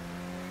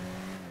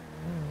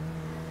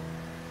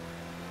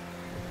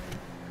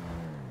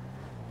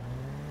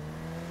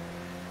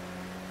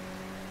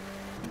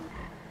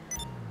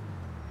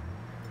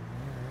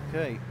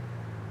 Okay.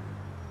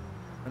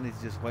 I need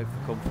to just wait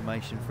for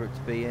confirmation for it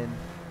to be in.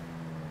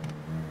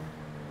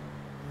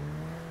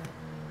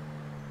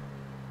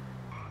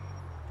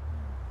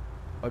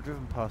 I've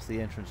driven past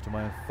the entrance to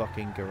my own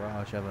fucking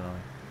garage, haven't I?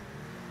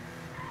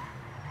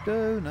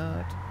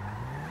 Donut.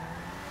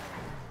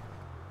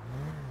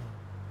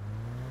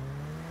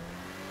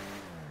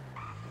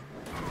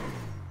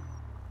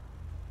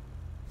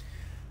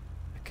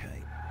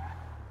 Okay.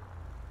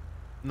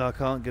 No, I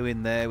can't go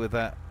in there with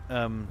that,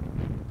 with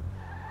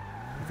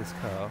this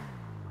car,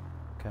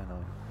 can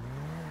I?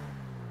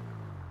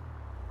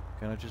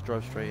 Can I just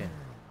drive straight in?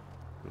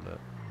 Good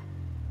luck.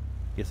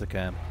 Yes, I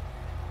can.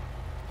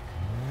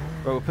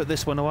 Right, we'll put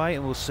this one away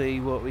and we'll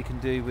see what we can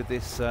do with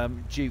this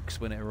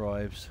Dukes when it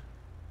arrives.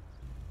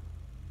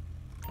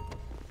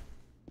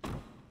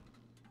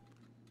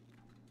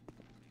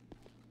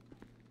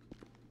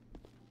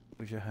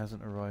 Which it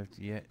hasn't arrived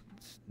yet.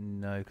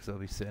 No, because I'll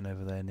be sitting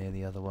over there near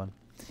the other one.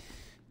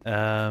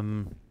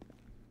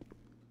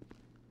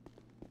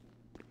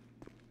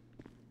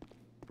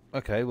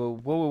 Okay, well,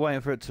 while we're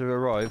waiting for it to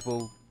arrive,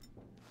 we'll...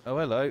 Oh,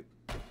 hello.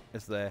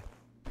 It's there.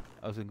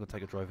 I was going to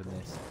take a drive in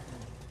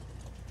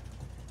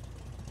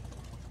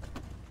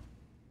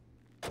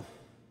this.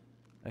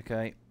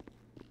 Okay.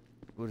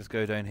 We'll just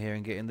go down here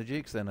and get in the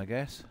Dukes then, I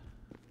guess.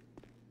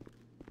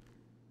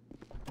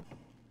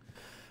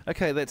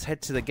 Okay, let's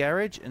head to the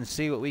garage and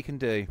see what we can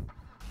do.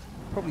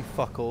 Probably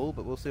fuck all,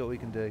 but we'll see what we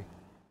can do.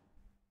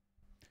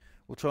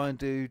 We'll try and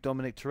do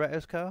Dominic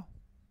Toretto's car.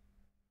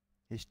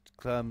 His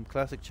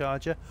classic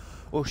Charger.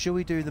 Or should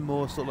we do the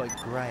more sort of like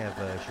greyer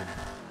version?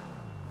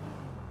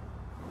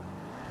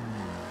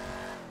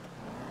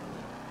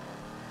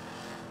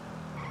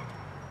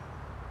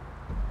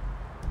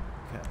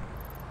 Okay.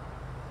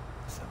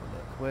 Let's have a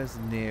look. Where's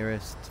the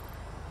nearest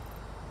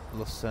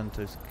Los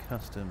Santos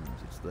Customs?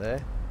 It's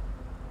there.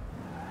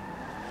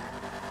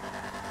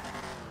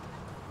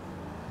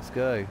 Let's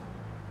go.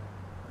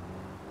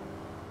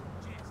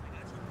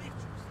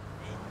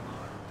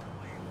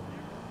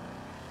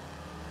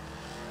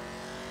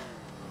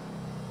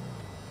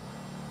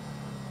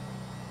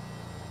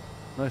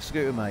 Nice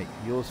scooter, mate.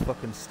 Yours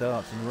fucking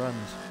starts and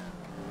runs.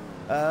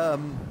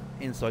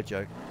 Inside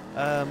joke.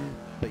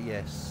 But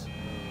yes.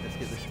 Let's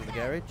get this to the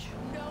garage.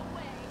 No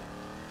way.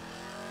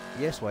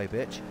 Yes, way,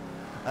 bitch.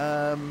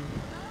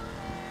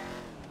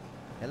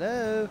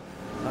 Hello?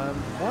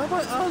 Why am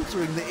I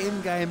answering the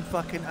in-game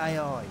fucking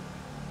AI?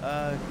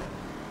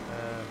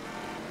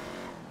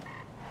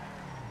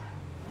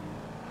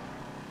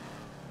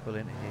 Pull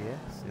in here,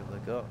 see what they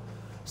got.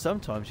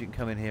 Sometimes you can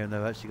come in here and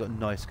they've actually got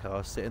nice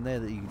cars sitting there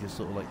that you can just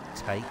sort of like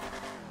take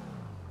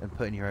and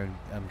put in your own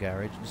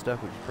garage and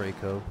stuff, which is pretty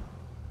cool.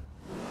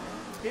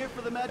 Here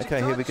for the magic Okay,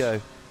 touch. here we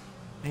go.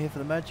 Here for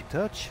the magic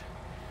touch.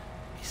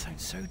 He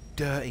sounds so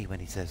dirty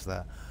when he says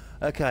that.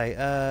 Okay,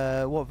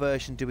 what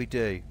version do we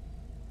do?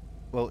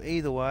 Well,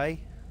 either way,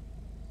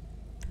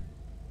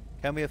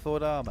 can we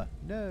afford armor?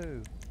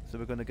 No. So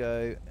we're going to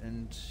go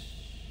and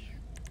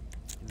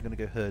we're going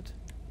to go hood,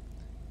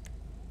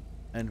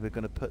 and we're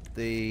going to put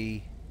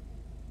the.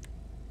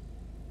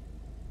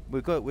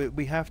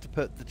 We have to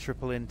put the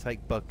triple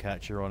intake bug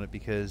catcher on it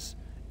because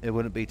it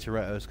wouldn't be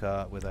Toretto's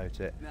car without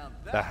it. Now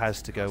That has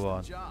that's to a go custom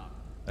on. job.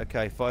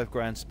 Okay,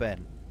 £5,000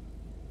 spent.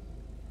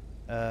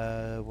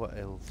 What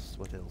else?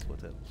 What else?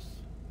 What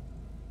else?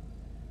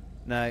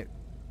 Now,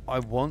 I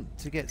want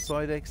to get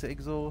side exit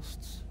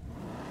exhausts.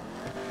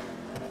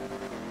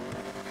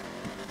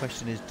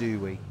 Question is, do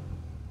we?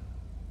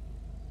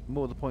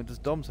 More to the point, does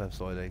Doms have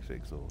side exit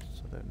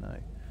exhausts? I don't know.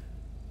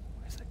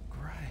 Where's that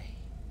grey?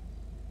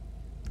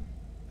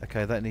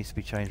 Okay, that needs to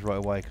be changed right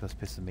away because that's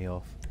pissing me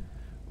off.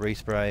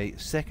 Respray.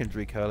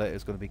 Secondary colour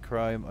is going to be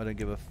chrome. I don't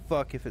give a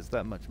fuck if it's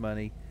that much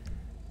money.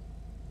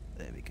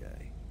 There we go.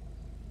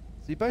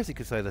 So you basically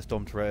could say that's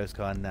Dom Toretto's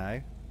car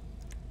now.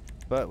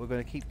 But we're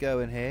going to keep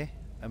going here.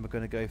 And we're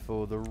going to go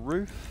for the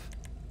roof.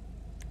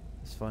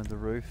 Let's find the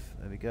roof.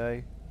 There we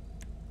go.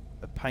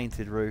 A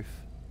painted roof.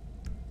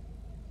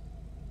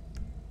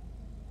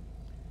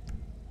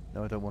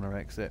 No, I don't want to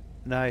exit.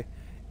 Now,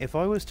 if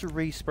I was to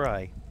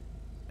respray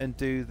and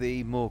do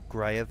the more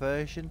greyer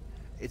version,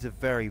 it's a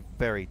very,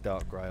 very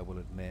dark grey, I will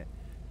admit.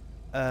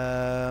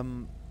 I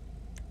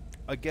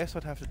guess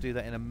I'd have to do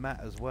that in a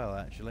matte as well,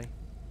 actually.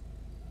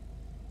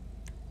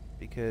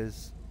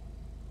 Because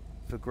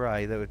for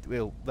grey,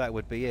 that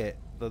would be it.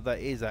 But that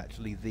is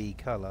actually the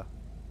colour.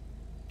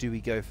 Do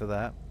we go for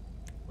that?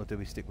 Or do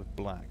we stick with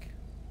black?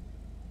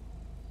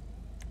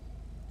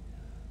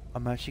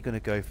 I'm actually going to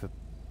go for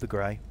the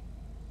grey.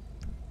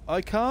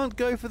 I can't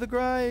go for the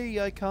grey!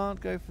 I can't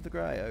go for the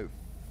grey. Oh,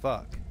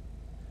 fuck.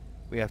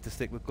 We have to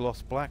stick with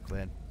gloss black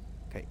then.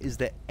 Okay, is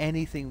there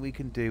anything we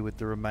can do with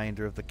the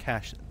remainder of the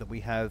cash that we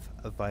have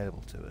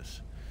available to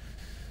us?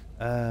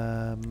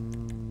 Does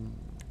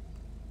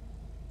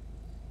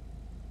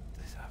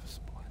it have a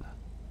spoiler?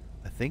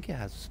 I think it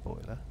has a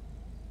spoiler.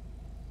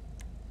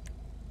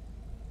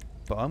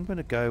 But I'm going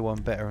to go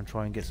one better and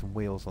try and get some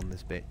wheels on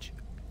this bitch.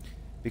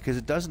 Because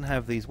it doesn't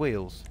have these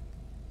wheels.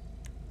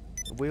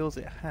 The wheels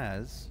it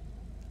has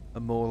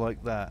are more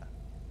like that.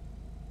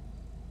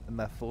 And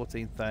they're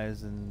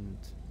 14,000.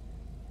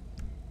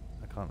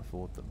 I can't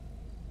afford them.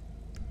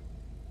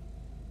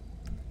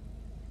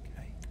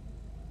 Okay.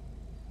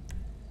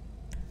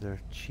 Is there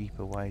a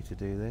cheaper way to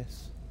do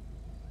this?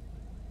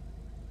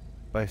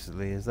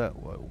 Basically, is that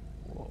what,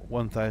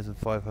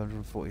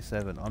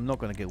 1,547? I'm not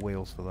going to get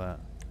wheels for that.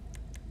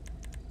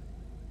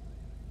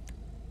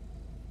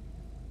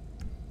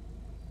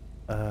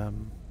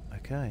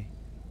 Okay.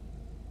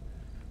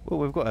 Well,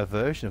 we've got a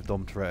version of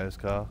Dom Toretto's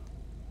car.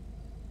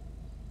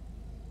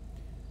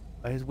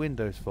 Are his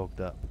windows fogged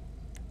up?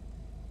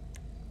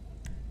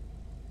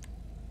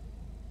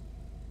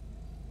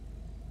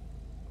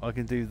 I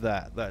can do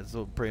that. That's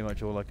pretty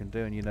much all I can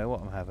do, and you know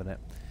what? I'm having it.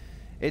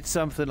 It's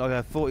something like I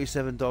have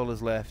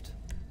 $47 left.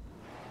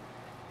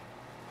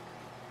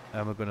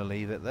 And we're going to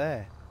leave it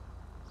there.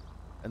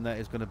 And that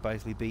is going to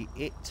basically be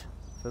it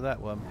for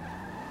that one.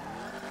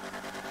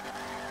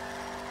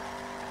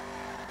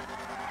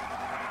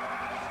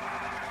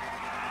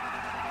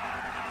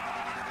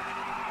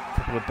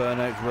 couple of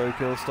burnouts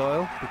roadkill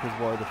style, because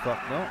why the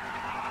fuck not?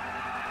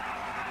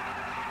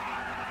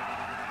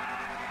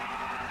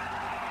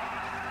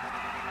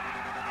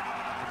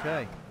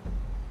 Okay.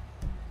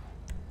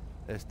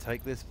 Let's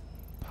take this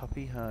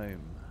puppy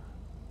home.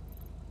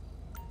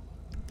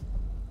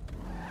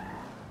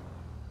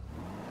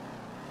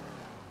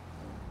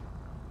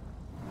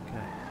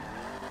 Okay.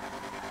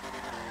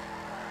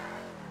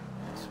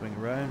 Swing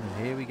around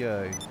and here we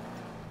go.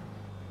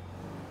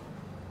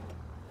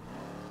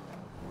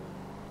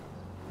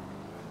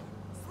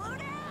 Slow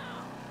down!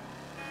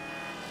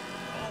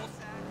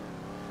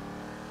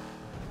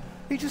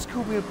 He just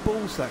called me a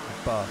ballsack,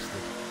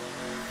 bastard.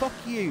 Fuck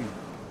you.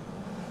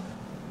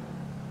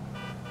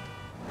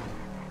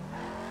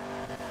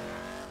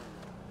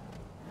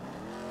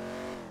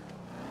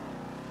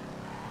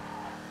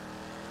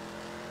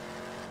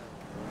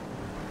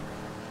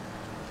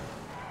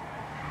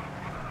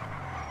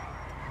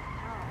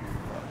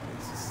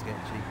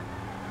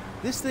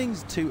 This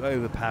thing's too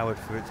overpowered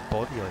for its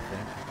body, I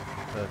think,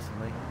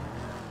 personally.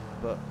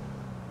 But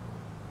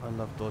I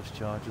love Dodge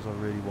Chargers, I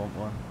really want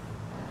one.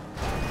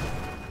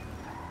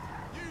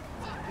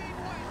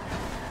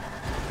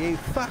 You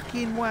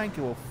fucking wanker!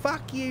 Well,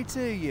 fuck you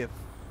too, you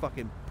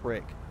fucking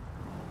prick.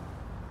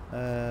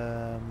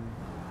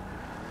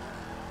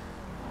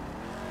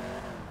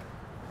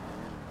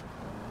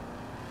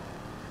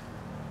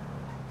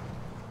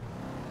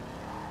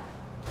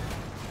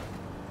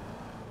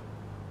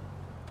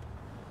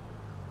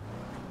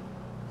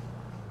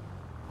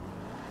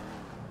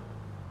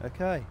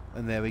 Okay,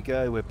 and there we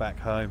go, we're back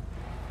home.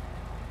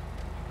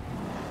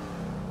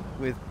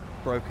 With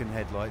broken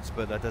headlights,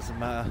 but that doesn't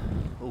matter.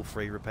 All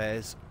free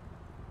repairs.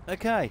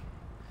 Okay.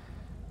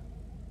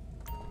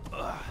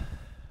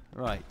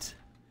 Right.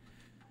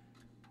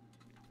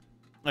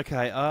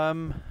 Okay,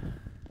 out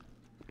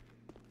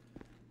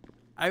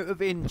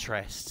of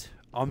interest,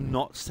 I'm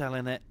not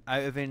selling it.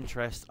 Out of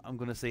interest, I'm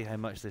going to see how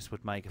much this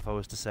would make if I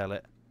was to sell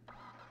it.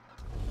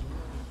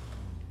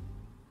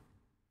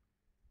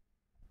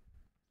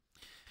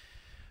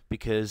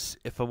 Because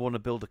if I want to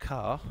build a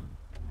car,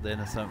 then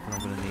it's something I'm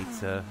going to need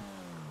to...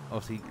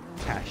 Obviously,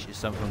 cash is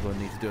something I'm going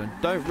to need to do. And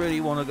don't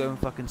really want to go and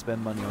fucking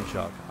spend money on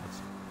shark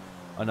cards.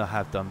 I know I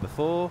have done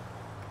before,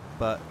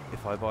 but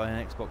if I buy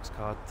an Xbox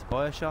card to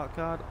buy a shark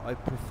card, I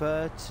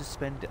prefer to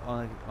spend it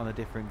on a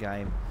different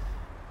game.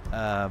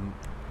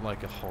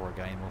 Like a horror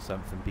game or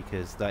something,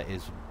 because that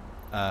is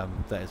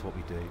what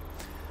we do.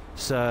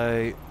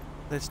 So,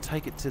 let's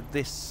take it to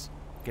this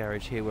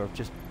garage here where I've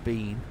just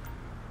been.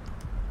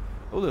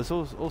 Oh, there's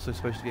also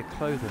supposed to be a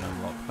clothing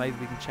unlock. Maybe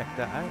we can check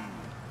that out.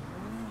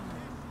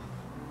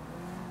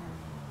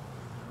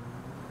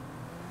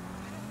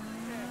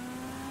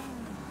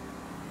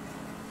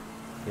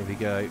 Here we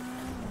go.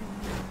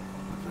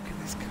 Look at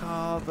this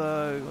car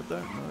though. I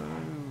don't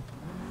know.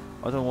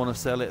 I don't want to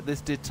sell it.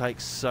 This did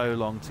take so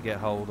long to get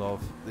hold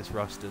of, this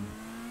Ruston.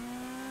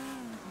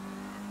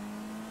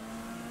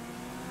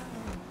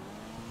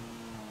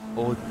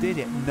 Or did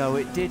it? No,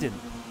 it didn't.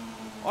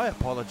 I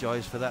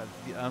apologise for that,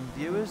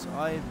 viewers.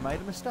 I made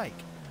a mistake.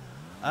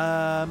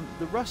 The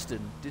Ruston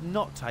did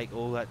not take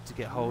all that to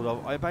get hold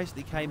of. I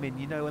basically came in,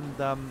 you know, when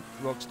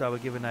Rockstar were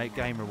giving out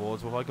game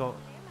rewards. Well,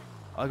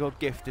 I got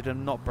gifted,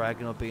 and not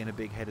bragging or being a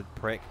big-headed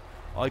prick.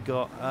 I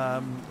got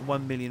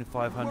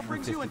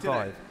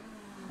 1,555,000.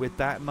 With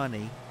that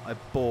money, I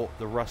bought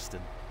the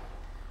Ruston.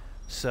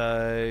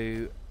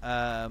 So,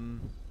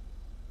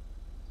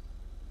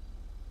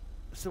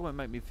 still won't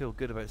make me feel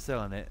good about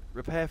selling it.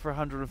 Repair for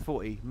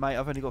 140. Mate,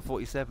 I've only got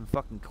 47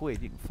 fucking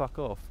quid. You can fuck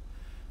off.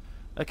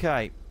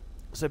 Okay,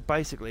 so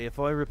basically, if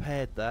I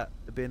repaired that,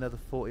 it'd be another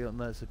 40 on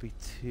that, so it'd be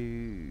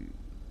two...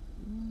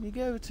 You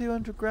go over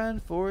 200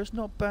 grand for it. It's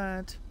not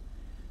bad.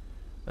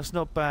 That's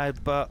not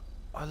bad, but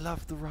I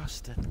love the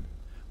Ruston.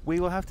 We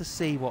will have to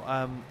see what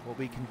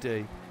we can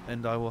do,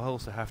 and I will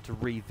also have to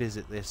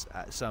revisit this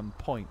at some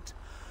point.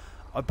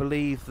 I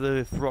believe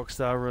the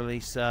Rockstar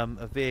release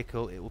a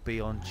vehicle, it will be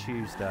on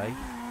Tuesday.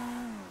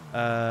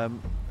 At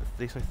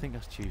least I think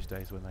that's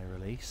Tuesdays when they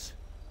release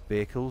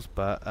vehicles,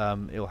 but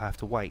it'll have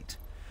to wait.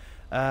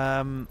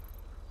 Can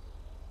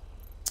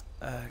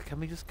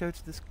we just go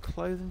to this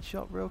clothing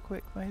shop real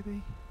quick,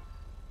 maybe?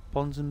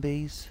 Ponds and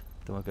Bees?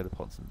 Don't want to go to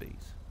Ponds and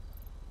Bees.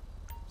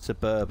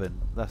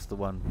 Suburban, that's the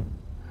one.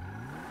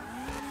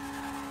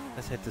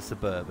 Let's head to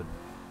Suburban.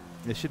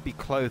 There should be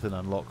clothing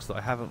unlocks that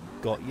I haven't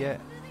got yet,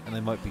 and they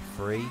might be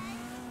free.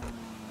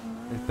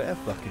 They better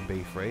fucking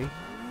be free.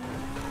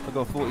 I've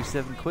got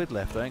 47 quid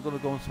left. I ain't gonna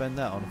go and spend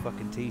that on a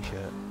fucking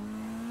t-shirt.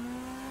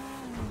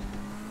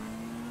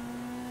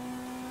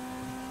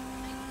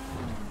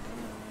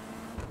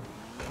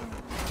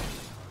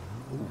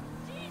 Ooh,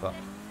 fuck.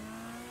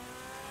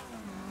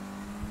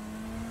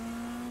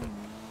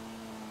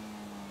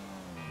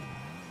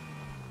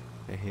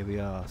 Okay, here we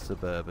are,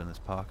 Suburban. Let's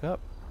park up.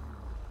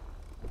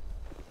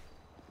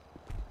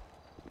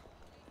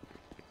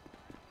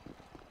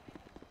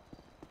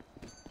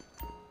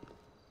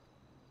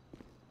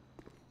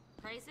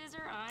 Prices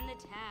are on the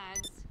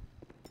tags.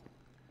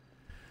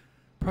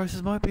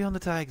 Prices might be on the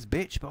tags,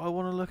 bitch, but I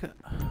want to look at...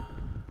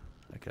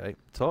 Okay,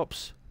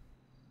 tops.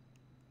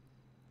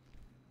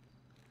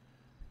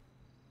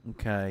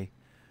 Okay.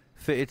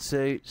 Fitted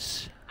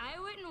suits. I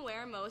wouldn't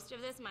wear most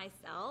of this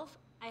myself,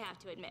 I have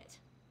to admit.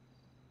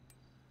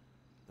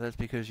 That's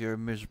because you're a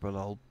miserable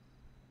old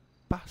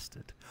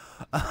bastard.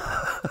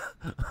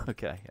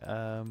 Okay,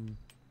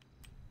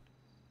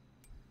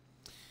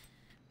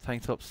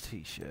 tank tops,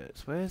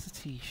 t-shirts. Where's the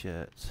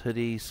t-shirts?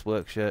 Hoodies,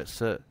 work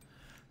shirts,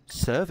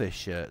 service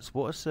shirts.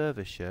 What are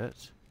service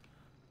shirts?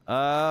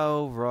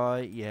 Oh,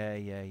 right.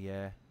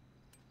 Yeah.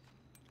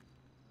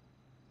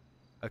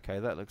 Okay,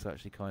 that looks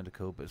actually kind of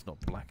cool, but it's not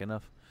black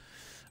enough.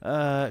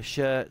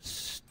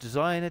 Shirts,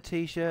 designer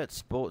t-shirts,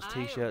 sports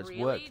t-shirts,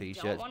 really work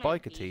t-shirts, don't wanna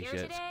biker be here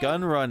t-shirts, today.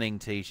 gun running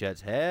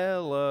t-shirts.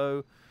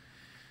 Hello.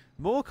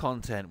 More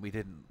content we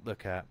didn't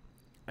look at.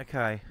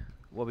 Okay,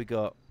 what we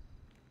got?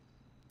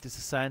 Just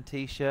a sand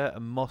t-shirt, a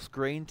moss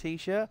green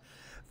t-shirt.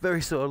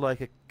 Very sort of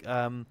like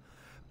a,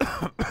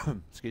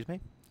 excuse me,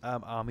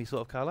 army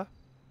sort of colour.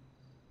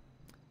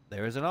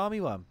 There is an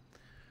army one.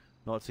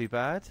 Not too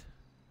bad.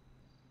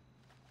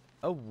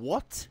 A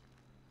what?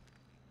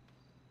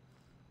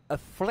 A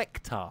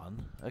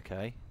flectarn.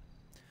 Okay.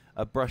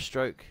 A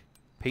brushstroke.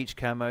 Peach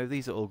camo.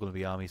 These are all going to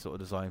be army sort of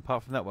design.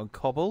 Apart from that one.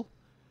 Cobble.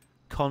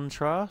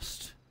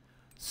 Contrast.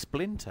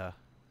 Splinter.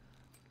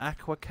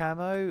 Aqua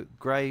camo.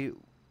 Grey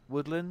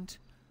woodland.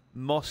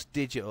 Moss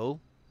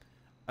digital.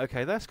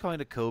 Okay, that's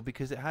kind of cool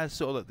because it has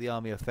sort of like the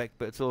army effect,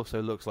 but it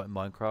also looks like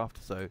Minecraft,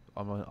 so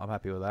I'm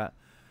happy with that.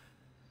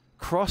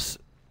 Crosshatch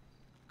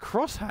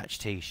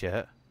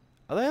t-shirt.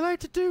 Are they allowed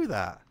to do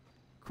that?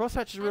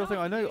 Crosshatch is a real thing.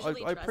 I know.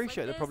 I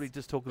appreciate they're probably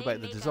just talking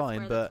about the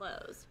design, but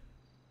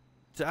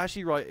to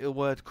actually write a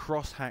word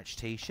crosshatch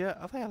t-shirt,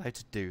 are they allowed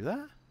to do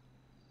that?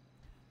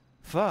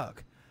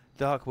 Fuck.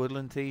 Dark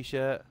woodland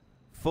t-shirt,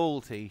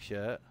 fall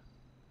t-shirt,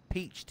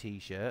 peach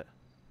t-shirt,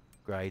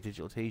 grey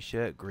digital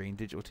t-shirt, green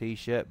digital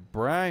t-shirt,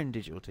 brown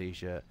digital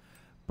t-shirt,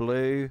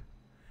 blue,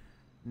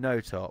 no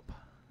top.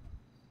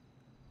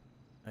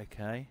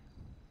 Okay.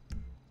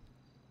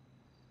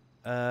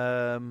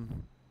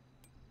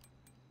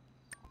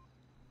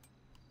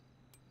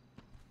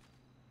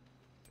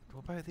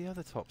 What about the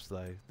other tops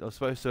though? I was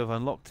supposed to have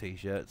unlocked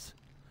t-shirts.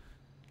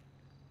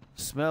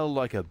 Smell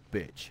like a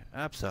bitch.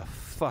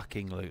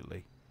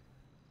 Abso-fucking-lutely.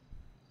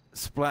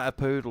 Splatter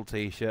poodle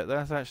t-shirt.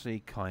 That's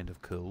actually kind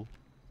of cool.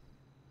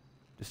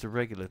 Just a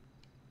regular...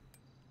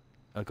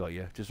 I got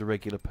you. Just a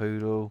regular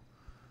poodle.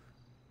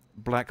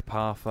 Black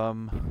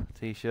parfum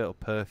t-shirt or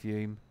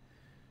perfume.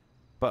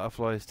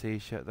 Butterflies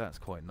t-shirt. That's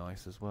quite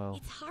nice as well.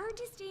 It's hard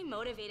to stay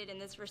motivated in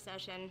this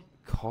recession.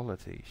 Collar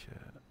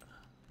t-shirt.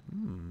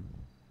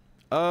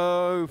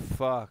 Oh,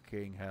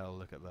 fucking hell.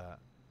 Look at that.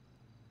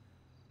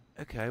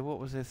 Okay, what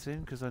was this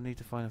in? Because I need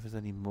to find if there's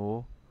any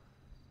more.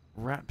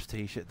 Wraps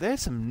t-shirt.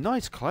 There's some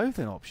nice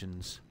clothing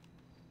options.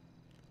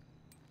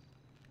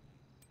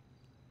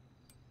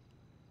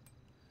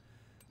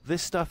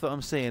 This stuff that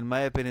I'm seeing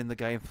may have been in the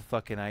game for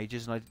fucking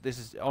ages, and this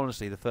is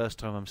honestly the first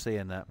time I'm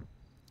seeing that.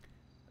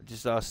 I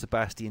just asked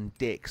Sebastian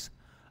Dix.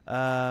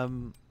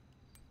 And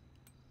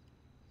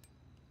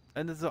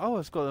there's, oh,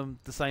 it's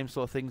got the same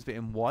sort of things, but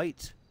in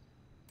white.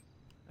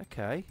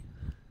 Okay.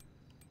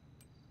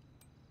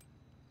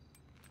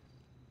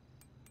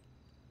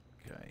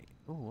 Okay.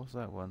 Oh, what's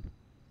that one?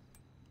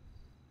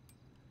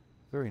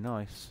 Very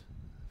nice.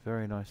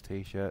 Very nice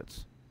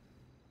t-shirts.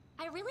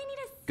 I really need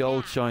a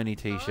Gold snack. shiny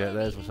All t-shirt. I've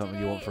There's eaten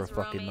something you want today for a is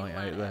fucking romaine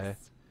night out there.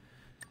 lettuce.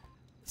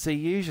 See,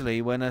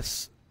 usually when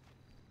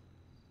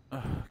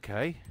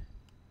okay.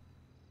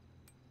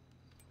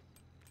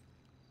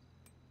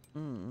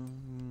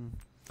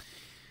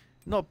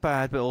 Not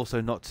bad, but also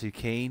not too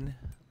keen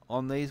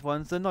on these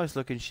ones. They're nice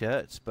looking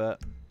shirts,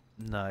 but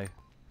no.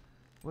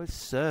 Where's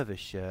service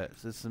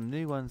shirts? There's some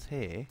new ones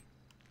here.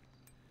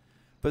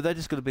 But they're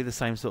just going to be the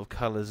same sort of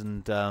colours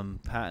and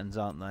patterns,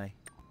 aren't they?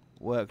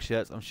 Work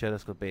shirts, I'm sure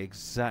that's going to be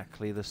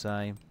exactly the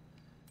same.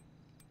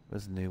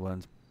 Where's the new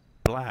ones?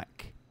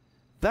 Black.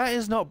 That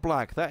is not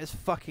black. That is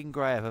fucking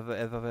grey if I've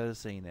ever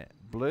seen it.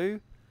 Blue.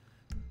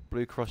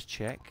 Blue cross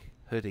check.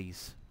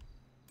 Hoodies.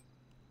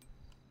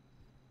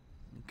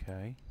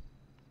 Okay.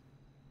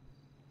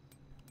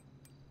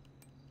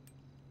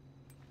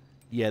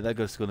 Yeah, they're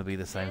just going to be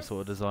the same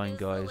sort of design,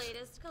 guys. This is the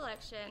latest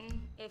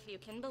collection, if you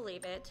can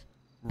believe it.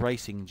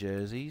 Racing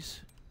jerseys.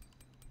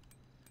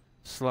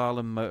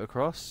 Slalom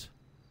motocross.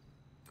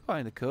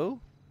 Kind of cool.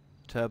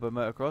 Turbo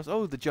motocross.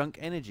 Oh, the junk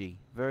energy.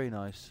 Very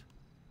nice.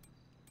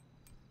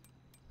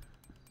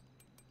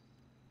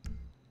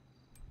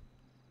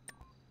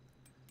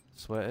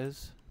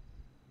 Sweaters.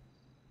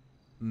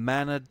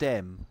 Mana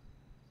Dem.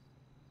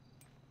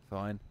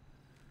 Fine.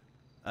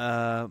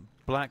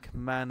 Black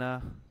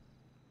Mana.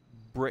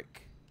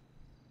 Brick.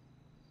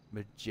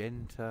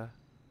 Magenta.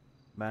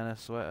 Mana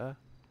sweater.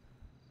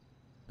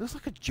 Looks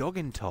like a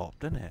jogging top,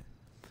 doesn't it?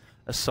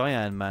 A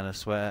cyan mana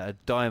sweater, a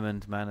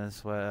diamond mana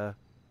sweater.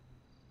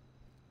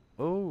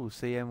 Oh,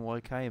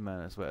 CMYK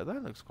mana sweater.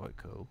 That looks quite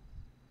cool.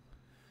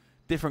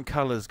 Different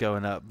colours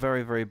going up.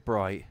 Very, very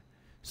bright.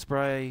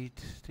 Sprayed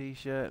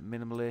t-shirt,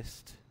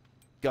 minimalist,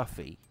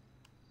 Guffy.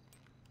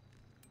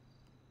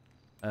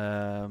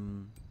 I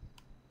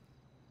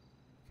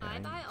Okay.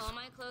 buy all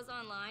my clothes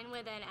online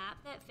with an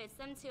app that fits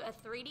them to a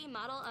 3D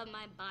model of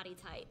my body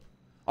type.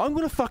 I'm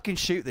gonna fucking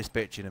shoot this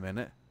bitch in a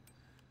minute.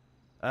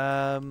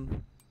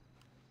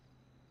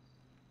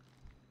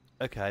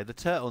 Okay, the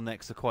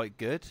turtlenecks are quite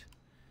good.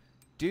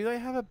 Do they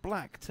have a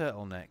black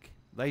turtleneck?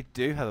 They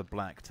do have a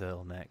black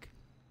turtleneck.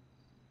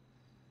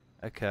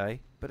 Okay,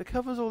 but it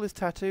covers all his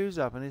tattoos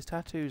up, and his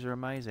tattoos are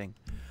amazing.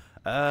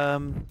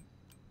 Okay,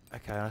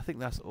 I think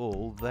that's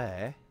all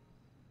there.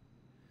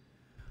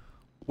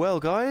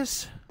 Well,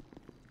 guys,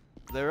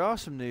 there are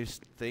some new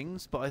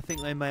things, but I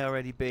think they may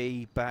already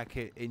be back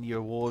in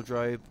your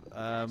wardrobe.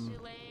 Catch you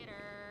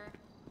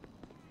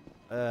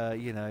later.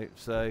 You know,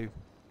 so...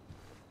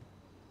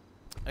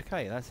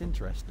 Okay, that's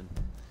interesting.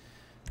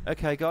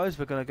 Okay, guys,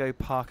 we're going to go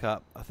park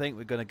up. I think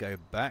we're going to go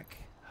back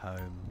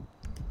home.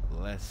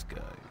 Let's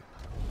go.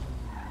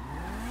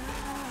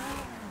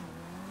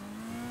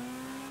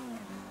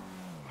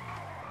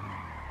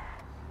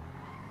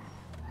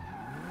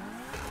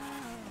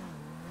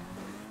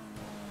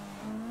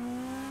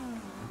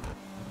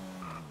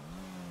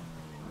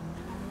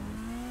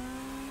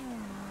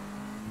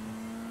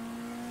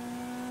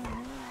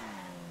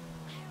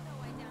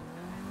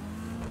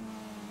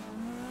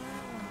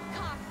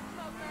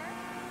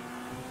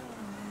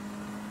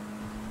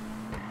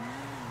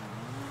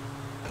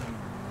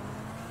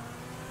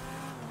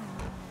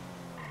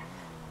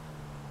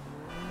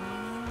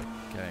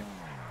 Okay,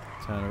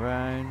 turn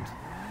around.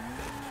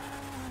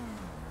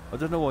 I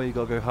don't know why you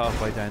gotta go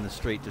halfway down the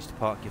street just to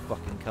park your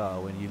fucking car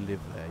when you live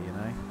there, you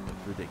know?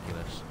 It's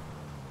ridiculous.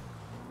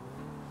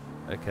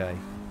 Okay.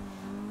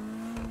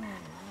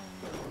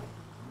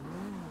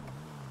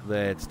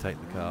 Let's take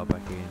the car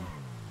back in.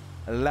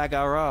 La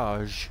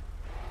garage.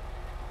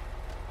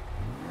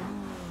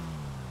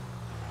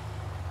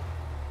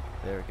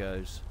 There it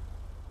goes.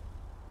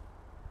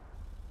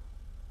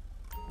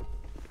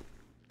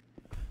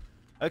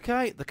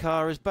 Okay, the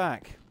car is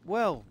back.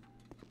 Well,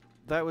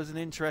 that was an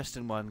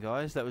interesting one,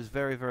 guys. That was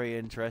very, very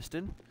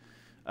interesting.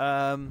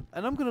 And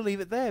I'm going to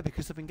leave it there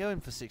because I've been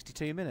going for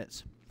 62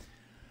 minutes.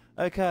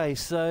 Okay,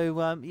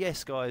 so,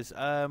 yes, guys.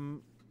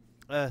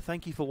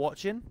 Thank you for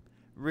watching.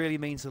 Really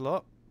means a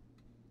lot.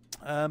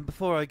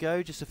 Before I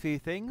go, just a few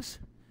things.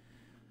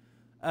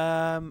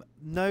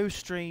 No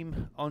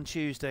stream on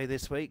Tuesday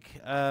this week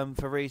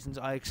for reasons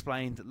I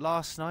explained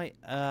last night.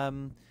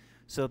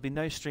 So there'll be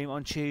no stream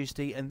on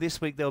Tuesday, and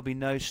this week there'll be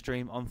no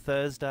stream on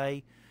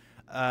Thursday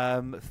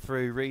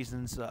through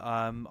reasons that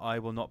I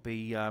will not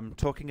be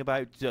talking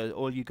about.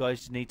 All you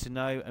guys need to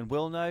know and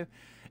will know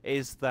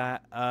is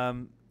that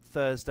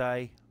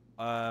Thursday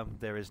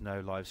there is no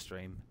live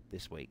stream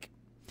this week.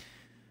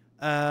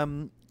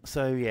 So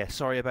yeah,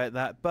 sorry about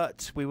that,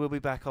 but we will be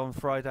back on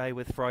Friday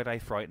with Friday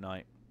Fright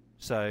Night,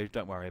 so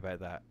don't worry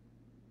about that.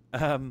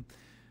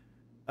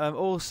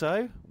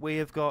 Also, we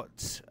have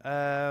got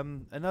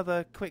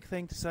another quick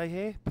thing to say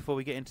here before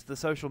we get into the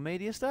social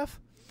media stuff.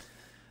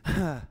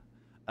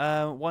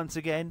 Once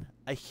again,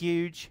 a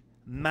huge,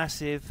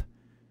 massive,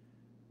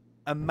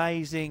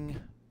 amazing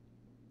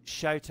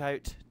shout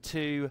out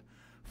to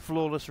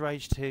Flawless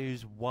Rage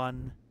 2's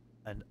one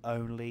and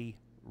only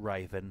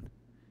Raven.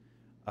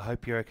 I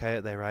hope you're okay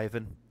out there,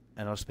 Raven,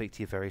 and I'll speak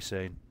to you very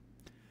soon.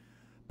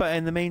 But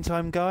in the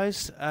meantime,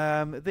 guys,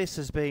 this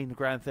has been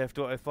Grand Theft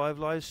Auto 5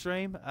 live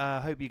stream.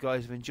 I hope you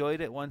guys have enjoyed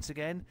it once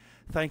again.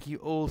 Thank you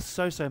all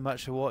so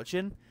much for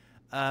watching.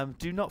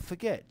 Do not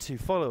forget to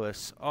follow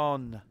us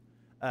on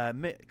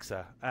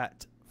Mixer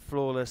at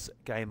Flawless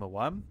Gamer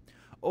 1.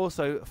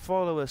 Also,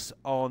 follow us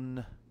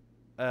on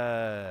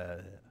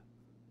Instagram.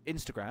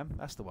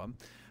 That's the one.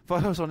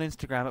 Follow us on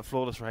Instagram at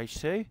Flawless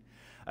Rage 2.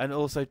 And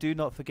also, do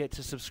not forget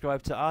to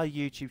subscribe to our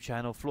YouTube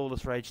channel,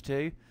 Flawless Rage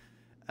 2.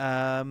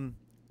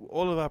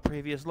 All of our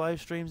previous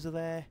live streams are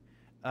there.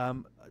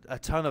 A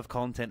ton of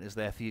content is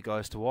there for you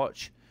guys to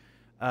watch.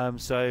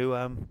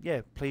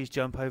 Yeah, please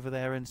jump over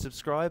there and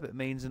subscribe. It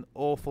means an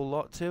awful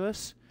lot to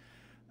us.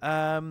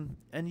 And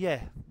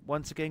yeah,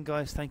 once again,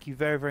 guys, thank you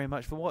very, very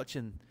much for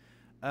watching.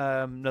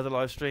 Another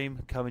live stream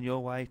coming your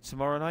way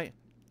tomorrow night.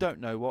 Don't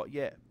know what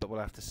yet, but we'll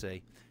have to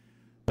see.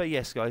 But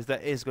yes, guys,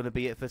 that is going to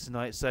be it for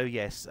tonight. So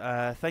yes,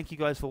 thank you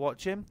guys for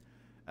watching.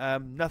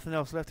 Nothing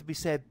else left to be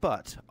said,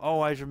 but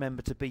always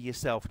remember to be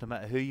yourself no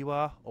matter who you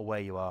are or where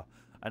you are.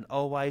 And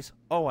always,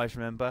 always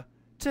remember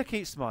to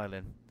keep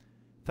smiling.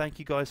 Thank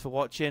you guys for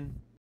watching.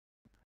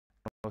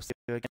 I'll see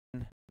you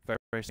again very,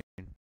 very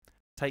soon.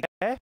 Take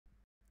care.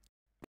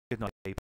 Good night, people.